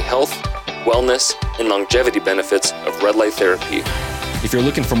about the many health, wellness, and longevity benefits of red light therapy. If you're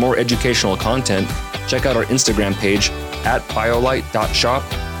looking for more educational content, check out our Instagram page @biolight.shop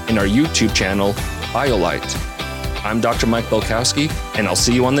and our YouTube channel, BioLight. I'm Dr. Mike Belkowski, and I'll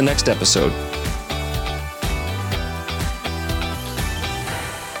see you on the next episode.